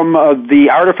from the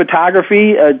art of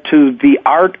photography to the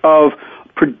art of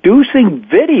producing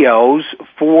videos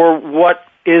for what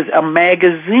is a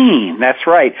magazine. That's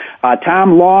right.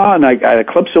 Tom Law, an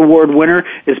Eclipse Award winner,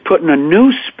 is putting a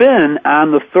new spin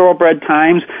on the Thoroughbred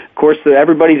Times. Of course,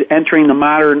 everybody's entering the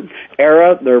modern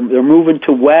era. They're moving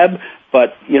to web.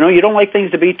 But, you don't like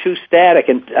things to be too static.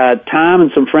 And Tom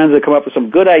and some friends have come up with some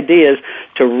good ideas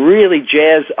to really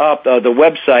jazz up the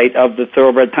website of the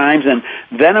Thoroughbred Times. And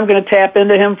then I'm going to tap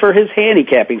into him for his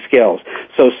handicapping skills.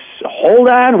 So hold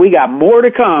on. We got more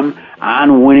to come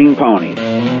on Winning Ponies.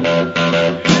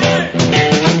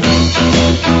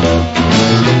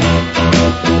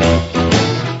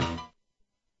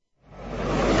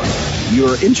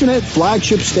 Your internet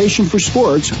flagship station for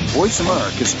sports, Voice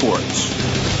America Sports.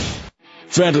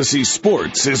 Fantasy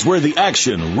sports is where the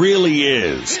action really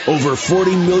is. Over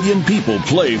 40 million people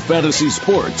play fantasy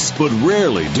sports, but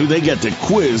rarely do they get to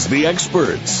quiz the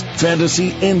experts. Fantasy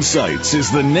Insights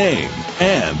is the name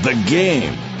and the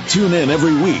game. Tune in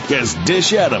every week as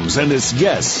Dish Adams and his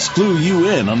guests clue you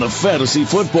in on the fantasy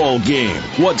football game,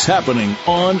 what's happening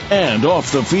on and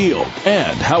off the field,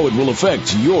 and how it will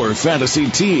affect your fantasy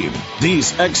team.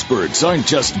 These experts aren't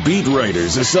just beat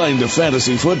writers assigned to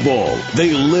fantasy football.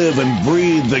 They live and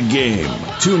breathe the game.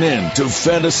 Tune in to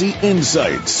Fantasy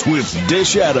Insights with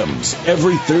Dish Adams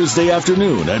every Thursday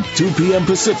afternoon at 2 p.m.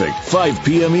 Pacific, 5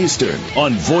 p.m. Eastern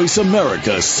on Voice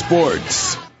America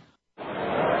Sports.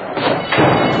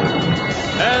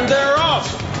 And they're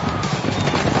off!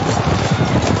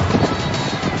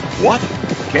 What?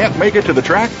 Can't make it to the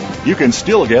track? You can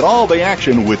still get all the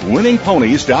action with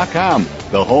winningponies.com,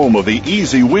 the home of the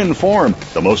easy win form,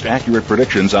 the most accurate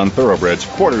predictions on thoroughbreds,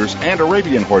 quarters, and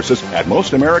Arabian horses at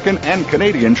most American and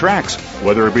Canadian tracks.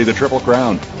 Whether it be the Triple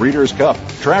Crown, Breeders' Cup,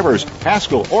 Travers,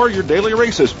 Haskell, or your daily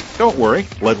races, don't worry,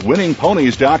 let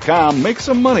winningponies.com make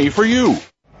some money for you.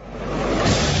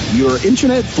 Your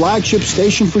internet flagship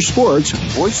station for sports,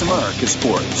 Voice America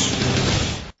Sports.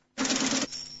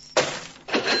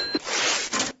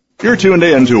 You're tuned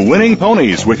in to Winning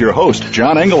Ponies with your host,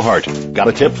 John Englehart. Got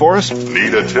a tip for us?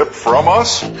 Need a tip from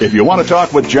us? If you want to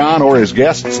talk with John or his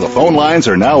guests, the phone lines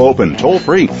are now open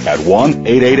toll-free at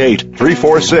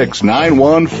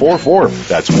 1-888-346-9144.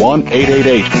 That's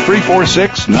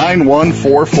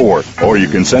 1-888-346-9144. Or you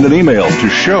can send an email to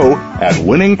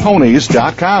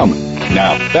show@winningponies.com.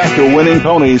 Now, back to Winning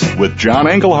Ponies with John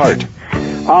Englehart.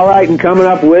 All right, and coming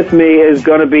up with me is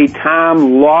going to be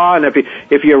Tom Law. And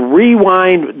if you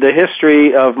rewind the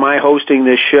history of my hosting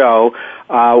this show,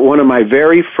 one of my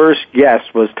very first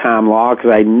guests was Tom Law, because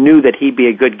I knew that he'd be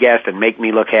a good guest and make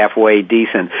me look halfway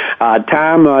decent.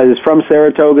 Tom is from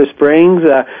Saratoga Springs,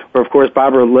 where, of course,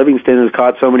 Barbara Livingston has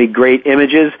caught so many great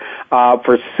images.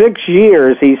 For 6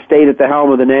 years, he stayed at the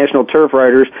helm of the National Turf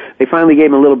Riders. They finally gave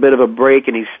him a little bit of a break,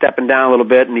 and he's stepping down a little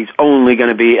bit, and he's only going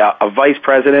to be a vice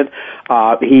president.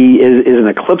 He is an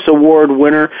Eclipse Award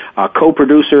winner,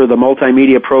 co-producer of the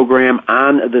multimedia program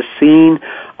On the Scene.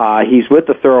 He's with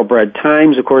the Thoroughbred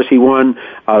Times. Of course, he won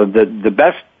the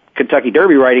best Kentucky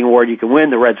Derby Riding Award you can win,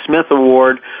 the Red Smith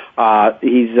Award.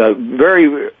 He's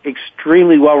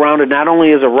extremely well-rounded, not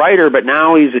only as a writer, but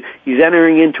now he's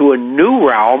entering into a new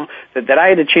realm that I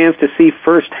had a chance to see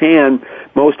firsthand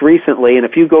most recently. And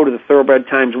if you go to the Thoroughbred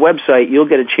Times website, you'll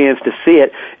get a chance to see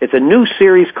it. It's a new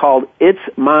series called It's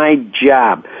My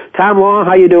Job. Tom Law,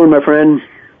 how you doing, my friend?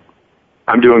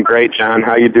 I'm doing great, John.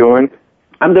 How you doing?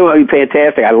 I'm doing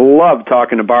fantastic. I love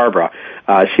talking to Barbara.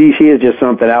 She is just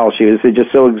something else. She was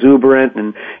just so exuberant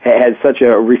and had such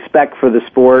a respect for the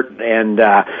sport, and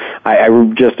I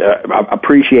just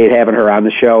appreciate having her on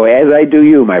the show, as I do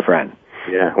you, my friend.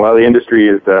 Yeah, well, the industry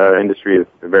is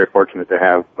very fortunate to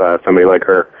have somebody like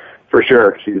her, for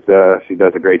sure. She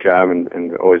does a great job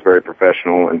and always very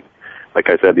professional, and like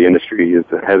I said, the industry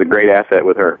has a great asset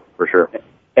with her, for sure.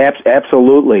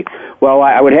 Absolutely. Well,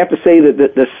 I would have to say that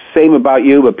the same about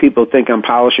you, but people think I'm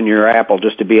polishing your apple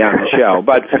just to be on the show.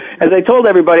 But as I told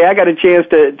everybody, I got a chance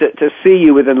to see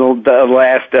you within the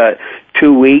last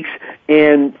 2 weeks,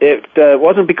 and it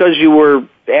wasn't because you were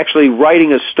actually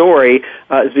writing a story.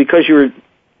 It's because you were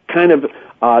kind of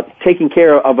taking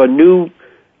care of a new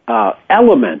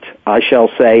element, I shall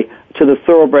say, to the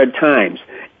Thoroughbred Times.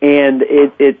 And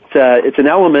it's an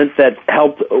element that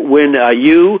helped win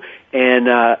you and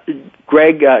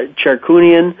Greg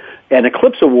Charkunian an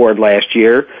Eclipse Award last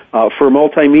year for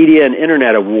multimedia and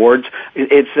internet awards.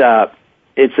 It's a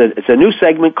new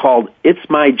segment called It's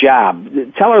My Job.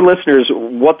 Tell our listeners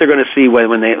what they're going to see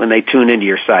when they tune into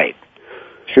your site.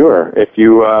 Sure. If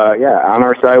you on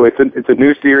our site, it's a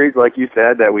new series, like you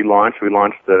said, that we launched. We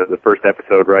launched the first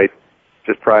episode right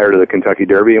just prior to the Kentucky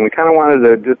Derby, and we kind of wanted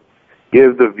to just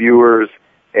give the viewers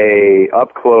a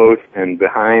up-close and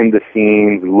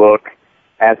behind-the-scenes look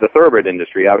at the thoroughbred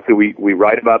industry. Obviously, we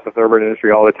write about the thoroughbred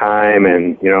industry all the time,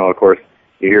 and, of course,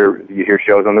 you hear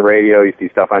shows on the radio, you see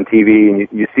stuff on TV, and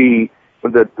you see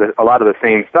a lot of the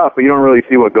same stuff, but you don't really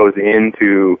see what goes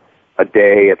into a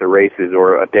day at the races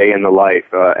or a day in the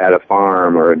life at a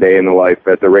farm or a day in the life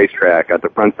at the racetrack, at the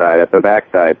front side, at the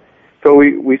back side. So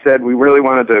we said we really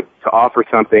wanted to offer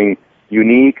something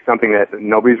unique, something that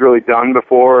nobody's really done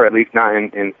before, at least not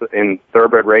in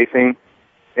thoroughbred racing.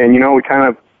 And, we kind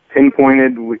of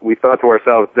pinpointed, we thought to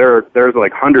ourselves, there's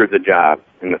like hundreds of jobs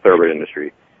in the thoroughbred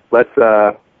industry. Let's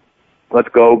go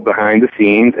behind the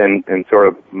scenes and sort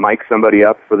of mic somebody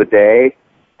up for the day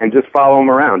and just follow them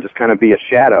around, just kind of be a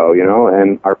shadow,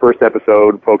 And our first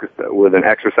episode focused with an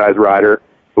exercise rider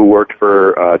who worked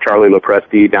for Charlie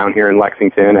Lopresti down here in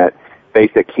Lexington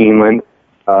based at Keeneland.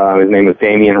 His name was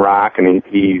Damien Rock, and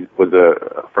he was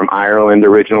from Ireland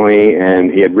originally,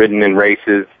 and he had ridden in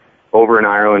races over in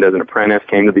Ireland as an apprentice,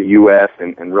 came to the U.S.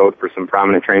 and rode for some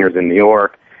prominent trainers in New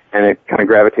York, and it kind of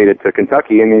gravitated to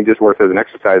Kentucky, and he just worked as an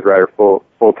exercise rider full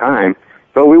time.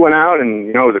 So we went out,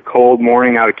 and it was a cold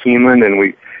morning out of Keeneland, and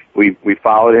we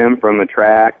followed him from the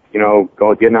track,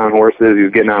 getting on horses. He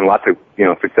was getting on lots of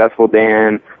Successful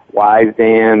Dan, Wise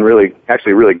Dan, really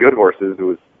good horses.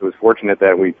 It was fortunate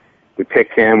that we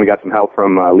picked him. We got some help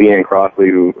from Leanne Crossley,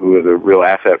 who was a real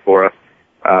asset for us.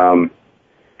 And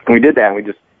we did that. And we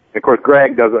just, of course,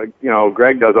 Greg does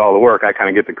all the work. I kind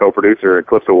of get the co-producer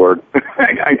Eclipse Award.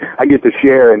 I get to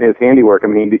share in his handiwork. I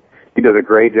mean, he does a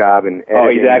great job in editing. Oh,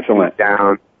 he's excellent.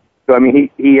 Down. So I mean,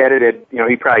 he edited. He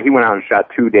went out and shot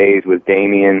 2 days with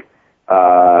Damien,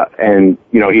 and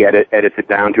he edits it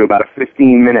down to about a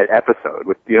 15-minute episode,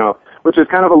 which is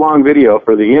kind of a long video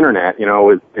for the internet.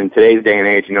 In today's day and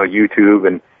age, YouTube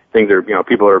and things are,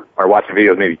 people are watching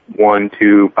videos maybe 1,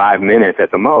 2, 5 minutes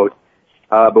at the most.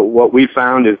 But what we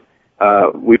found is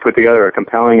we put together a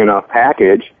compelling enough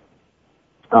package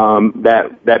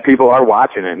that people are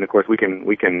watching it. And of course, we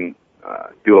can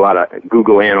do a lot of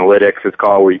Google Analytics. It's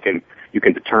called, where you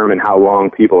can determine how long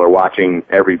people are watching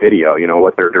every video. You know,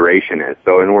 what their duration is.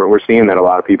 So, and we're seeing that a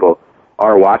lot of people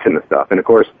are watching the stuff. And of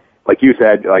course, like you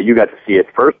said, you got to see it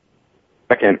first.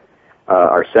 Second,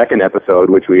 our second episode,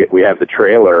 which we have the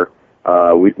trailer.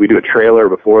 We do a trailer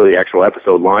before the actual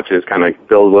episode launches, kind of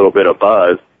build a little bit of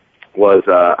buzz. Was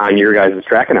on your guys'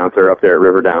 track announcer up there at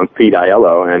River Downs, Pete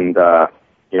Aiello, and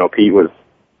Pete was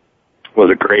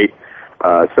a great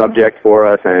subject for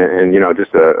us, and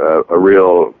just a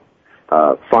real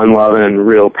fun-loving,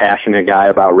 real passionate guy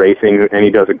about racing, and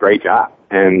he does a great job.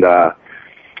 And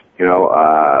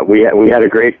we had a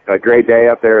great day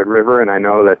up there at River, and I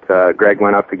know that Greg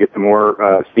went up to get some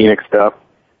more scenic stuff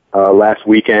last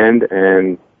weekend,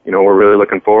 and we're really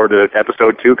looking forward to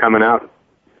episode 2 coming out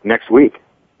next week.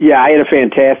 Yeah, I had a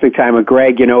fantastic time with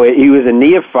Greg. He was a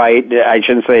neophyte, I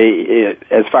shouldn't say,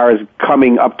 as far as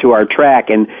coming up to our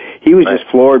track, and he was just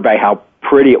floored by how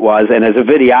pretty it was. And as a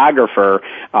videographer,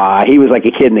 he was like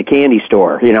a kid in a candy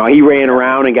store. He ran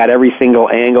around and got every single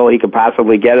angle he could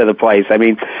possibly get of the place. I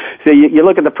mean, so you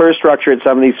look at the purse structure at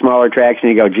some of these smaller tracks and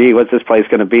you go, gee, what's this place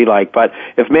going to be like? But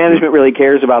if management really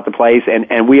cares about the place,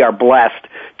 and we are blessed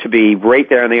to be right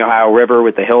there on the Ohio River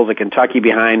with the hills of Kentucky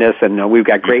behind us, and we've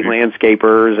got great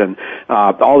landscapers, and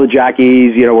all the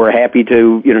jockeys, we're happy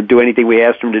to, do anything we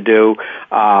ask them to do.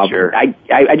 Sure.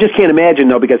 I just can't imagine,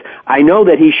 though, because I know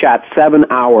that he shot 7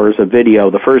 hours of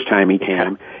video the first time he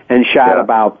came, and shot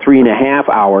about 3.5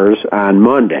 hours on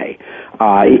Monday.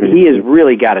 He has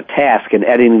really got a task in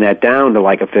editing that down to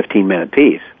like a 15-minute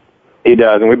piece. He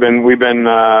does, and we've been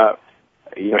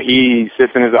he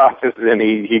sits in his office and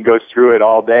he goes through it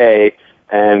all day,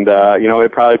 and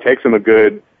it probably takes him a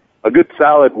good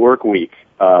solid work week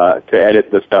to edit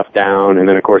the stuff down, and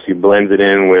then of course he blends it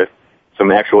in with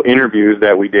some actual interviews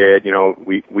that we did.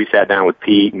 We sat down with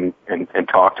Pete and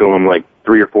talked to him like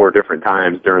 3 or 4 different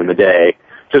times during the day,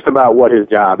 just about what his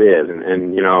job is,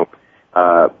 and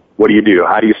what do you do?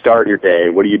 How do you start your day?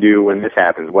 What do you do when this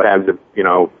happens? What happens if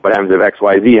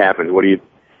XYZ happens? What do you?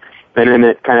 And then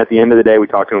at the end of the day, we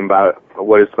talked to him about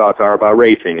what his thoughts are about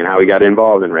racing and how he got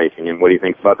involved in racing and what he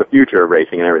thinks about the future of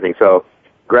racing and everything. So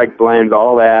Greg blends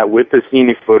all that with the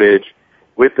scenic footage,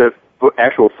 with the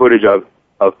actual footage of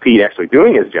Pete actually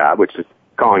doing his job, which is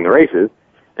calling the races,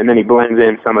 and then he blends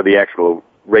in some of the actual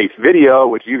race video,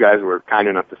 which you guys were kind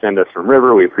enough to send us from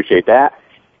River. We appreciate that.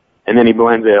 And then he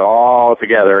blends it all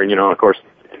together, and, of course,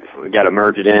 we got to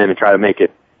merge it in and try to make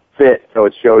it fit so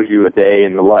it shows you a day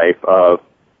in the life of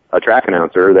a track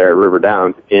announcer there at River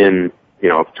Downs in,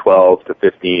 12 to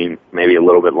 15, maybe a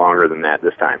little bit longer than that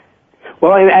this time.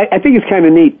 Well, I think it's kind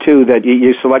of neat, too, that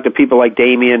you selected people like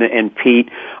Damien and Pete,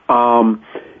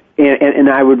 and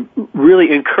I would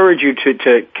really encourage you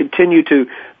to continue to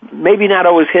maybe not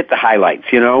always hit the highlights.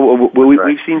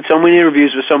 We've seen so many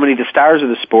interviews with so many of the stars of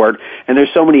the sport, and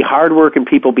there's so many hard-working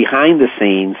people behind the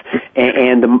scenes,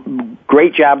 and the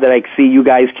great job that I see you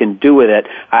guys can do with it.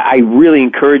 I really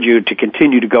encourage you to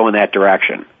continue to go in that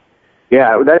direction.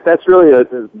 Yeah, that's really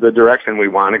the direction we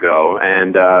want to go,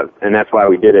 and that's why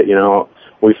we did it.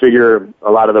 We figure a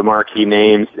lot of the marquee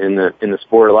names in the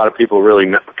sport, a lot of people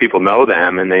know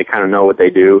them, and they kind of know what they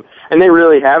do, and they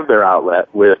really have their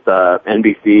outlet with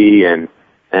NBC and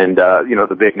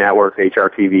the big networks,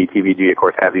 HRTV, TVG, of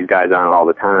course, have these guys on all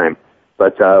the time.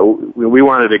 But we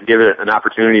wanted to give it an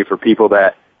opportunity for people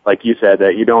that, like you said,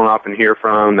 that you don't often hear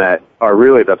from, that are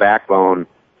really the backbone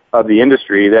of the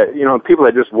industry, that people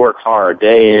that just work hard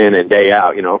day in and day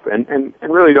out, and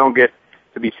really don't get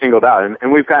to be singled out.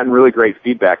 And we've gotten really great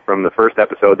feedback from the first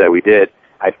episode that we did,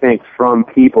 I think, from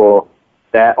people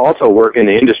that also work in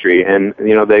the industry. And,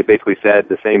 they basically said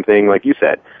the same thing like you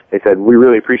said. They said, we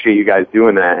really appreciate you guys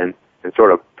doing that and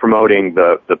sort of promoting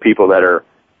the people that are,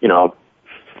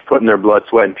 putting their blood,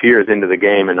 sweat, and tears into the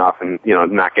game, and often,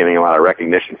 not getting a lot of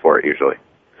recognition for it usually.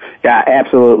 Yeah,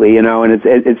 absolutely. And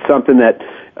it's something that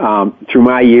through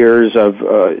my years of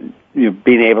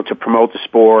being able to promote the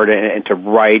sport and to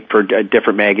write for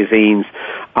different magazines,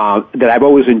 that I've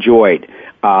always enjoyed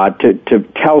to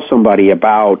tell somebody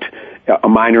about a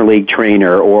minor league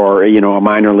trainer or a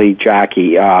minor league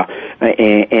jockey,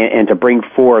 and to bring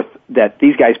forth that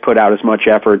these guys put out as much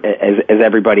effort as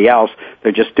everybody else.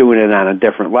 They're just doing it on a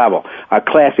different level. A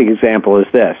classic example is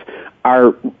this.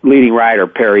 Our leading rider,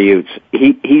 Perry Utes,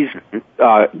 he's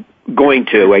going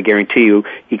to, I guarantee you,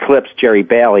 eclipse Jerry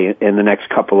Bailey in the next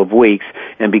couple of weeks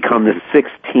and become the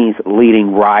 16th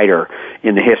leading rider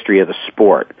in the history of the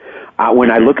sport.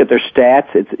 When I look at their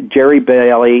stats, it's Jerry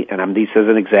Bailey, and this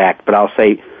isn't exact, but I'll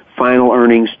say final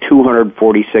earnings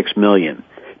 $246 million.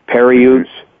 Perry-Utes,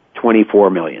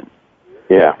 $24 million.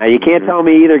 Yeah. Now, you can't tell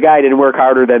me either guy didn't work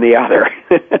harder than the other.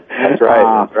 That's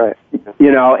right. That's right.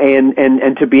 You know,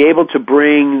 and to be able to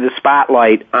bring the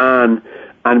spotlight on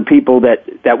people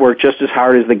that work just as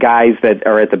hard as the guys that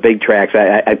are at the big tracks,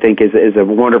 I think is a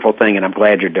wonderful thing, and I'm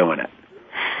glad you're doing it.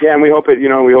 Yeah, and we hope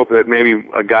that maybe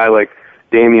a guy like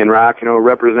Damian Rock,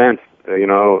 represents,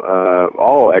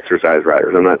 all exercise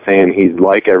riders. I'm not saying he's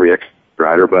like every exercise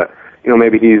rider, but,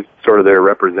 maybe he's sort of their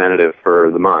representative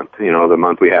for the month, the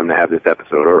month we happen to have this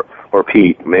episode, or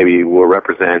Pete, maybe will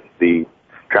represent the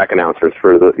track announcers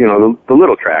for the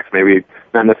little tracks, maybe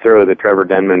not necessarily the Trevor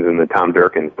Denmans and the Tom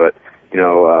Durkins, but,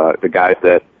 the guys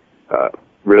that,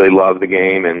 really love the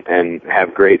game and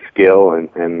have great skill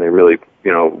and they really,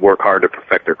 work hard to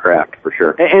perfect their craft for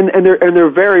sure. And they're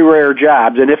very rare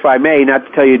jobs. And if I may, not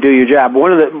to tell you do your job,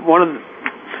 one of the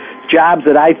jobs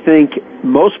that I think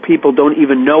most people don't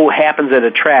even know happens at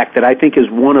a track that I think is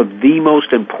one of the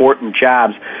most important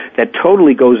jobs that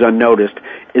totally goes unnoticed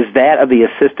is that of the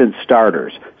assistant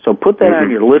starters. So put that on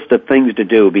your list of things to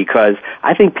do, because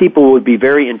I think people would be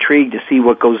very intrigued to see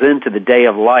what goes into the day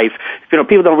of life.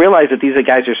 People don't realize that these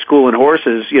guys are schooling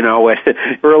horses, at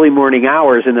early morning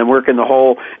hours and then working the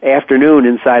whole afternoon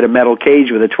inside a metal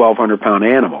cage with a 1,200-pound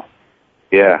animal.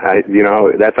 Yeah,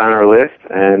 that's on our list,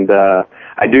 and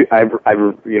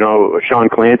Sean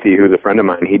Clancy, who's a friend of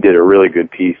mine, he did a really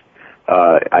good piece,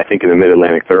 I think in the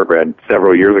Mid-Atlantic Thoroughbred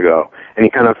several years ago, and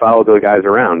he kind of followed the guys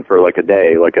around for like a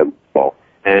day, like a ball.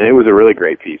 And it was a really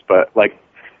great piece. But,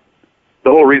 the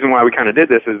whole reason why we kind of did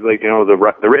this is,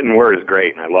 the written word is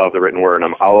great, and I love the written word,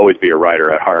 and I'll always be a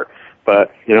writer at heart.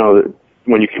 But,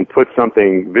 when you can put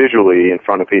something visually in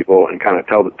front of people and kind of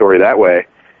tell the story that way,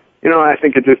 I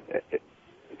think it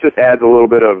just adds a little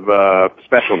bit of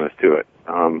specialness to it,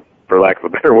 for lack of a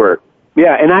better word.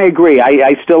 Yeah, and I agree.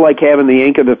 I still like having the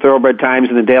ink of the Thoroughbred Times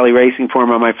and the Daily Racing Form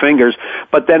on my fingers.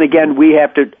 But then again, we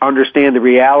have to understand the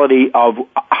reality of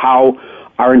how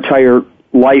our entire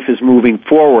life is moving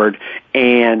forward,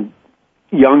 and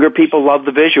younger people love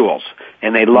the visuals,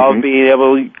 and they love being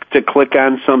able to click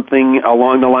on something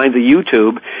along the lines of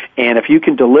YouTube, and if you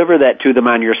can deliver that to them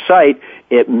on your site,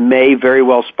 it may very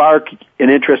well spark an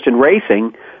interest in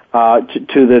racing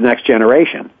to the next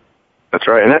generation. That's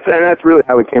right, and that's really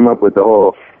how we came up with the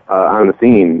whole on the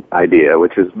scene idea,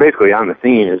 which is basically on the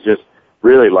scene is just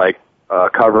really like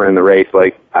covering the race,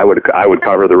 like I would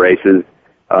cover the races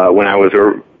when I was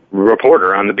a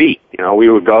reporter on the beat. We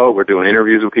would go, we're doing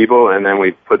interviews with people, and then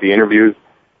we put the interviews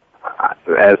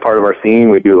as part of our scene.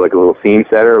 We do like a little scene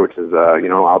setter, which is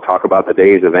I'll talk about the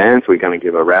day's events. We kind of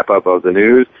give a wrap up of the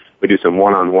news. We do some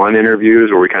one-on-one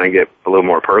interviews where we kind of get a little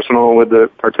more personal with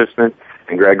the participant.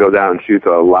 And Greg goes out and shoots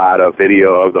a lot of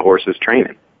video of the horses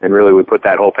training. And really, we put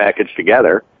that whole package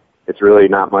together. It's really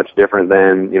not much different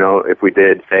than, if we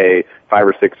did, say, 5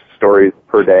 or 6 stories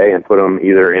per day and put them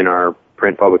either in our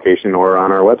print publication or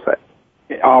on our website.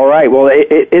 All right. Well,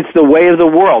 it's the way of the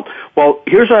world. Well,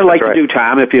 here's what I'd like to do,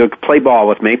 Tom, if you play ball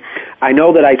with me. I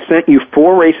know that I sent you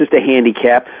 4 races to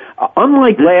handicap.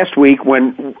 Unlike last week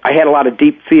when I had a lot of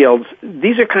deep fields,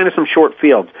 these are kind of some short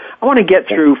fields. I want to get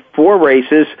through 4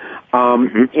 races,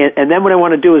 and then what I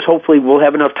want to do is hopefully we'll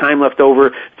have enough time left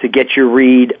over to get your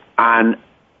read on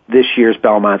this year's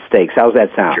Belmont Stakes. How's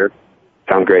that sound? Sure.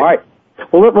 Sounds great. All right.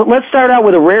 Well, let's start out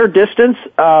with a rare distance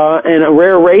and a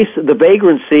rare race, the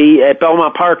Vagrancy at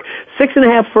Belmont Park,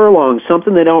 6.5 furlongs,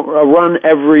 something they don't run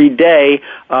every day,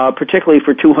 particularly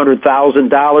for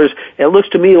 $200,000. It looks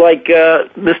to me like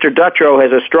Mr. Dutrow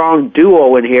has a strong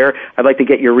duo in here. I'd like to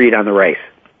get your read on the race.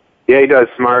 Yeah, he does.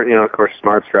 Smart, of course,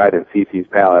 Smart Stride and CC's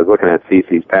Pal. I was looking at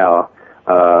CC's Pal.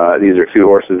 These are 2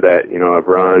 horses that, have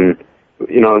run,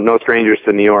 no strangers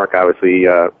to New York, obviously.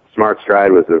 Smart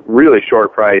Stride was a really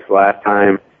short price last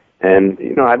time, and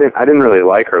I didn't really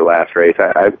like her last race.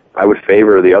 I would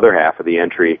favor the other half of the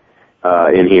entry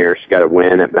in here. She got a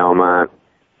win at Belmont.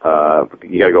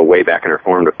 You got to go way back in her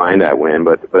form to find that win,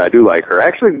 but I do like her. I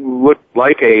actually look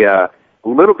like a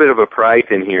little bit of a price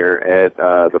in here at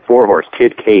the 4-horse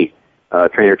Kid Kate,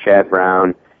 trainer Chad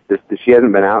Brown. She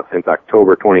hasn't been out since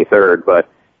October 23rd, but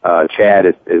Chad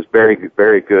is very,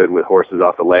 very good with horses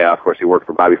off the layoff. Of course, he worked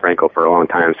for Bobby Frankel for a long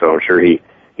time, so I'm sure he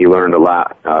learned a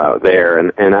lot there.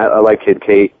 And I like Kid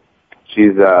Kate.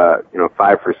 She's 5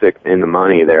 for 6 in the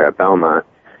money there at Belmont,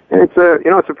 and it's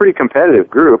a pretty competitive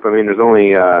group. I mean, there's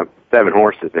only 7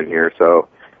 horses in here, so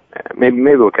maybe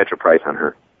we'll catch a price on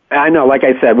her. I know, like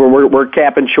I said, we're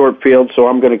capping short field, so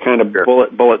I'm going to kind of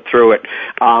bullet through it.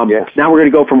 Now we're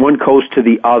going to go from one coast to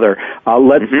the other.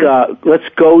 Let's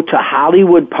go to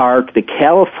Hollywood Park, the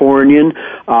Californian.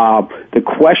 The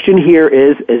question here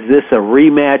is this a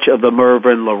rematch of the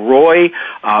Mervyn Leroy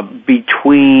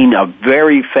between a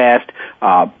very fast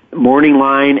Morning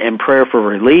Line and Prayer for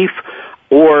Relief,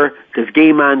 or does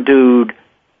Game On Dude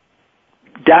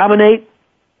dominate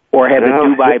or have a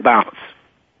Dubai bounce?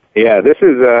 Yeah, this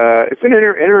is it's an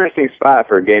interesting spot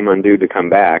for Game On Dude to come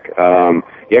back.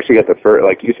 You actually got the first,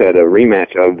 like you said, a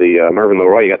rematch of the Mervyn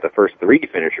Leroy. You got the first three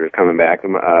finishers coming back.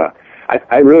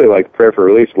 I really liked Prayer for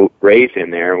Relief's race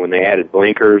in there when they added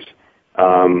blinkers.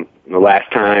 The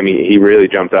last time he really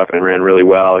jumped up and ran really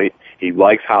well. He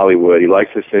likes Hollywood. He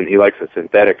likes a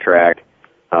synthetic track.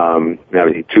 Now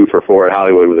he's 2 for 4 at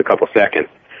Hollywood with a couple seconds.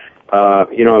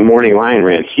 Morning Line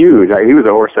ran huge. He was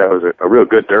a horse that was a real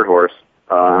good dirt horse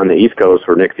on the East Coast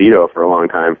for Nick Zito for a long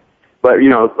time. But,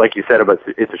 like you said,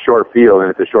 it's a short field, and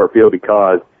it's a short field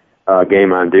because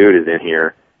Game On Dude is in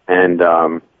here. And,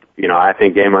 I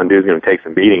think Game On Dude is going to take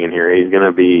some beating in here. He's going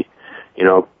to be,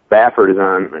 Baffert is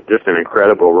on just an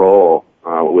incredible roll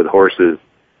with horses,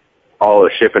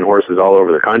 shipping horses all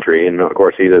over the country. And, of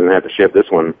course, he doesn't have to ship this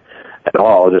one at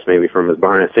all, just maybe from his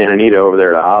barn at Santa Anita over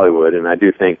there to Hollywood. And I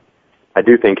do think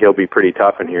he'll be pretty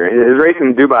tough in here. His race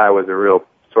in Dubai was a real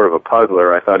sort of a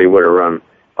puzzler. I thought he would have run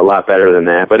a lot better than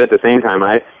that. But at the same time,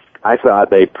 I thought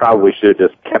they probably should have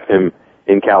just kept him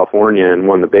in California and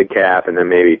won the big cap, and then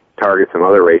maybe target some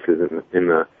other races in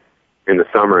the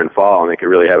summer and fall, and they could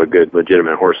really have a good,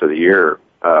 legitimate horse of the year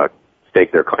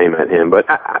stake their claim at him. But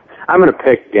I'm going to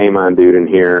pick Game On Dude in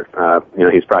here.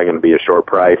 He's probably going to be a short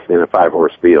price in a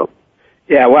 5-horse field.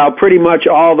 Yeah, well, pretty much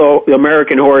all the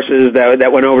American horses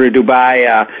that went over to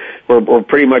Dubai were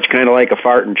pretty much kind of like a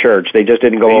fart in church. They just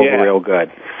didn't go over real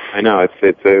good. I know it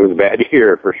was a bad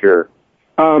year for sure.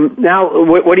 Now,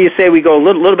 what do you say we go a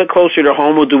little bit closer to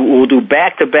home? We'll do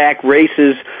back-to-back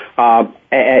races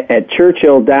at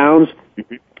Churchill Downs,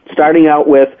 starting out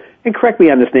with, and correct me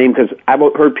on this name because I've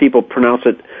heard people pronounce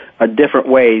it different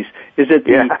ways. Is it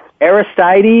the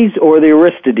Aristides or the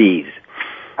Aristides?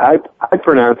 I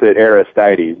pronounce it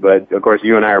Aristides, but of course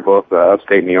you and I are both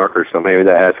upstate New Yorkers, so maybe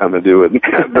that has something to do with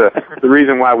the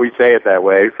reason why we say it that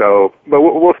way. So, but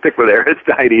we'll stick with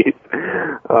Aristides.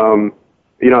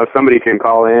 If somebody can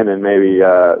call in and maybe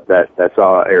that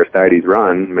saw Aristides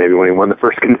run, maybe when he won the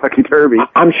first Kentucky Derby.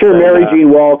 I'm sure Mary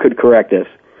Jean Wall could correct us.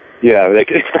 Yeah, they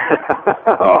could.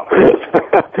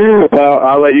 Well,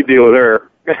 I'll let you deal with her.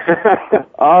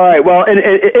 All right. Well, an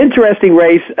interesting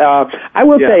race. I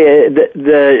will say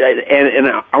and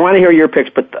I want to hear your picks,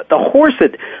 but the horse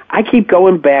that I keep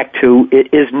going back to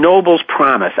is Noble's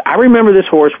Promise. I remember this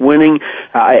horse winning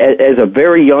as a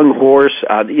very young horse.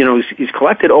 He's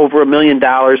collected over $1 million,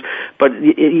 but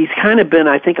he's kind of been,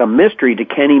 I think, a mystery to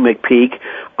Kenny McPeak,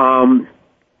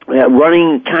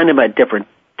 running kind of at different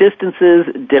distances,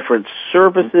 different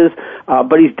surfaces,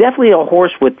 but he's definitely a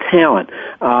horse with talent.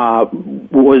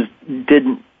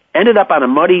 Ended up on a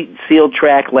muddy sealed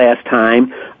track last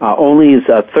time, only his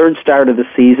third start of the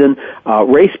season.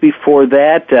 Race before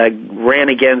that, ran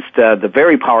against the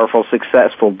very powerful,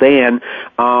 successful Dan.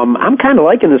 I'm kind of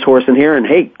liking this horse in here, and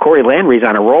hey, Corey Landry's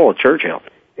on a roll at Churchill.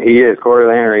 He is. Corey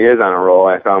Landry is on a roll.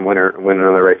 I saw him win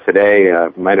another race today.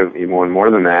 Might have even won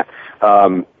more than that.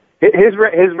 His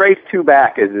race 2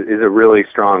 back is a really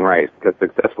strong race because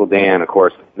Successful Dan, of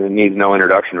course, needs no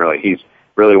introduction really. He's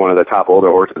really one of the top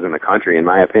older horses in the country, in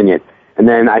my opinion. And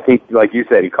then I think, like you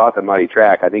said, he caught the muddy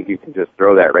track. I think you can just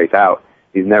throw that race out.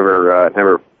 He's never, I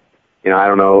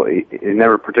don't know, he's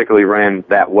never particularly ran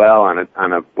that well on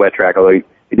a wet track. Although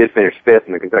he did finish 5th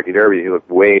in the Kentucky Derby, he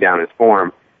looked way down his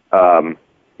form,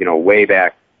 way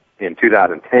back in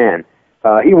 2010.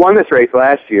 He won this race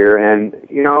last year, and,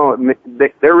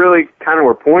 they really kind of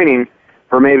were pointing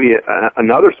for maybe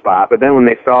another spot, but then when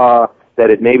they saw that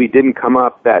it maybe didn't come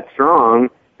up that strong,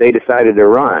 they decided to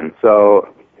run. So,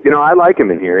 I like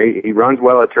him in here. He runs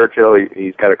well at Churchill.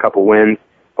 He's got a couple wins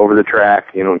over the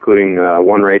track, including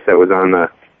one race that was on the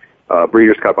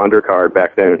Breeders' Cup undercard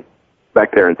back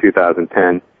there in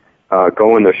 2010,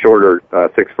 going the shorter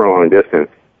 6 furlong distance.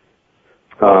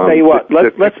 I'll tell you what,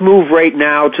 let's move right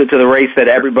now to the race that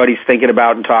everybody's thinking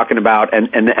about and talking about, and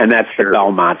that's the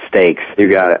Belmont Stakes. You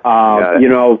got it.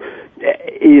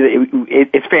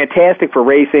 It's fantastic for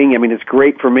racing. I mean, it's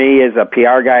great for me as a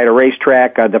PR guy at a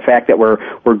racetrack. The fact that we're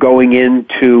going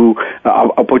into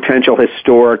a potential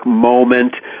historic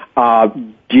moment.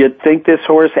 Do you think this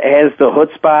horse has the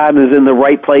chutzpah and is in the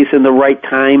right place in the right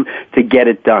time to get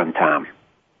it done, Tom?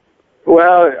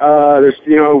 Well, there's,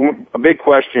 a big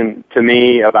question to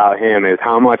me about him is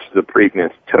how much the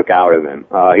Preakness took out of him.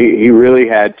 He really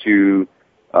had to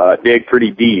dig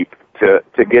pretty deep to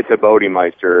get to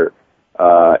Bodemeister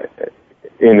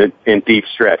in deep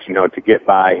stretch, to get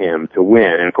by him to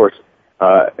win. And of course,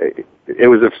 that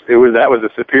was a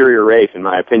superior race in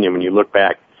my opinion. When you look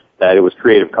back, that it was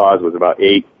Creative Cause was about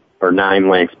 8 or 9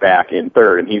 lengths back in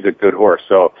third, and he's a good horse.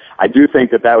 So I do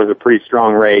think that was a pretty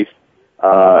strong race,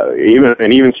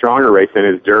 even stronger race than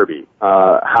his Derby.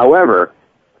 However,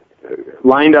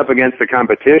 lined up against the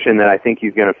competition that I think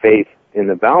he's going to face in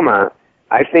the Belmont,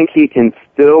 I think he can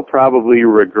still probably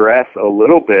regress a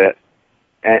little bit,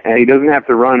 and he doesn't have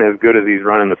to run as good as he's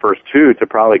run in the first 2 to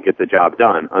probably get the job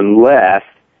done, unless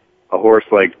a horse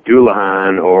like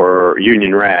Doulahan or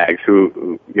Union Rags,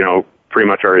 who pretty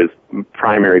much are his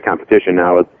primary competition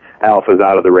now, with Alpha's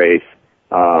out of the race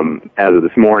as of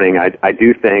this morning. I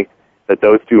do think that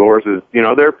those 2 horses,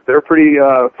 they're pretty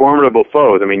formidable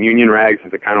foes. I mean, Union Rags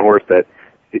is the kind of horse that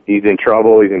he's in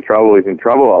trouble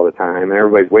all the time, and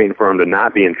everybody's waiting for him to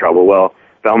not be in trouble. Well,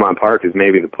 Belmont Park is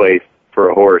maybe the place for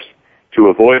a horse to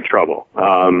avoid trouble.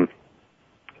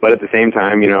 But at the same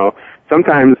time,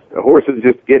 sometimes horses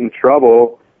just get in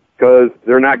trouble because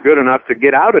they're not good enough to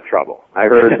get out of trouble. I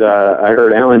heard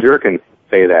Alan Jerkins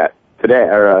say that today,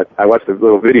 or I watched a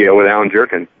little video with Alan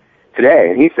Jerkins today,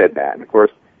 and he said that. And of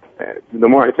course, the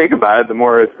more I think about it, the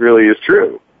more it really is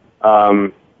true.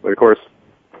 But of course,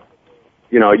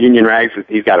 Union Rags,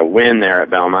 he's got a win there at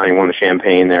Belmont. He won the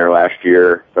Champagne there last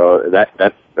year, so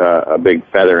that's a big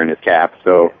feather in his cap.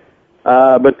 So,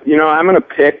 but I'm going to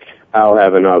pick I'll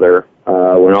Have Another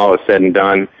when all is said and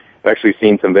done. I've actually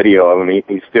seen some video of him.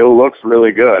 He still looks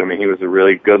really good. I mean, he was a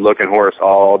really good-looking horse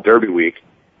all Derby week,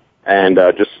 and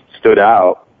just stood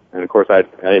out. And of course, I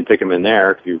didn't pick him in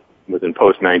there because he was in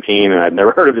post 19, and I'd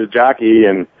never heard of his jockey,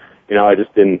 and I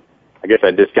just didn't. I guess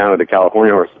I discounted the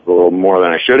California horses a little more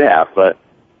than I should have, but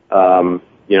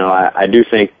I do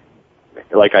think,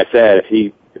 like I said,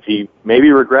 if he maybe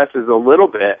regresses a little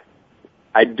bit,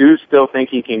 I do still think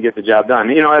he can get the job done.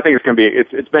 I think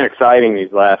it's been exciting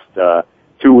these last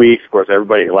 2 weeks. Of course, a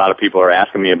lot of people are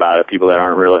asking me about it, people that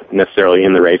aren't really necessarily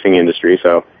in the racing industry,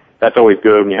 so that's always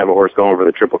good when you have a horse going for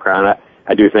the Triple Crown.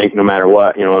 I do think no matter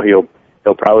what,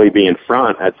 he'll probably be in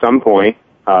front at some point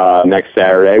next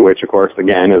Saturday, which of course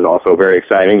again is also very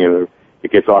exciting, and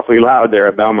it gets awfully loud there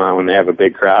at Belmont when they have a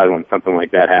big crowd when something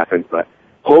like that happens. But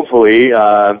hopefully,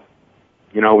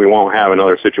 we won't have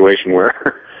another situation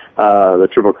where the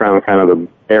Triple Crown the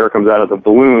air comes out of the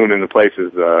balloon and the place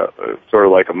is sort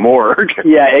of like a morgue.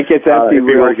 Yeah, it gets empty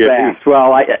real fast.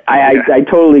 Well, I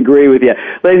totally agree with you.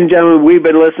 Ladies and gentlemen, we've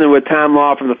been listening with Tom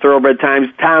Law from the Thoroughbred Times.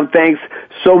 Tom, thanks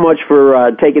so much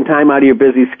for taking time out of your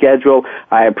busy schedule.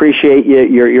 I appreciate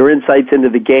your insights into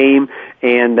the game,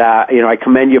 and I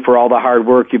commend you for all the hard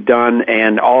work you've done,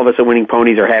 and all of us at Winning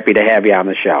Ponies are happy to have you on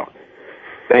the show.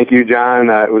 Thank you, John.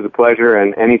 It was a pleasure,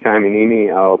 and anytime you need me,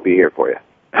 I'll be here for you.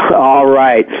 All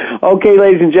right. Okay,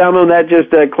 ladies and gentlemen, that just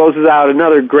closes out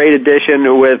another great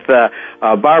edition with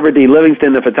Barbara D.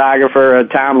 Livingston, the photographer,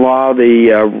 Tom Law, the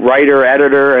writer,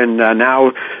 editor, and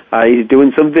now he's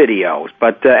doing some videos.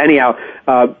 But anyhow,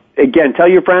 again, tell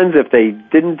your friends if they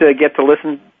didn't get to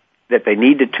listen that they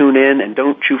need to tune in, and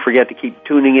don't you forget to keep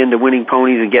tuning in to Winning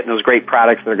Ponies and getting those great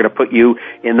products that are going to put you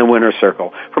in the winner's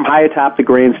circle. From high atop the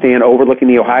grandstand overlooking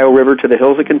the Ohio River to the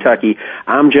hills of Kentucky,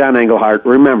 I'm John Englehart.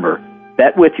 Remember,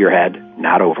 bet with your head,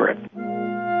 not over it.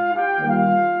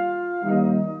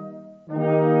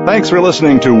 Thanks for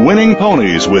listening to Winning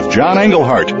Ponies with John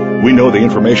Englehart. We know the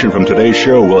information from today's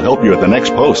show will help you at the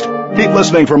next post. Keep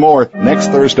listening for more next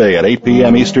Thursday at 8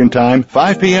 p.m. Eastern Time,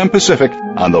 5 p.m. Pacific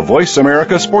on the Voice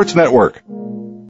America Sports Network.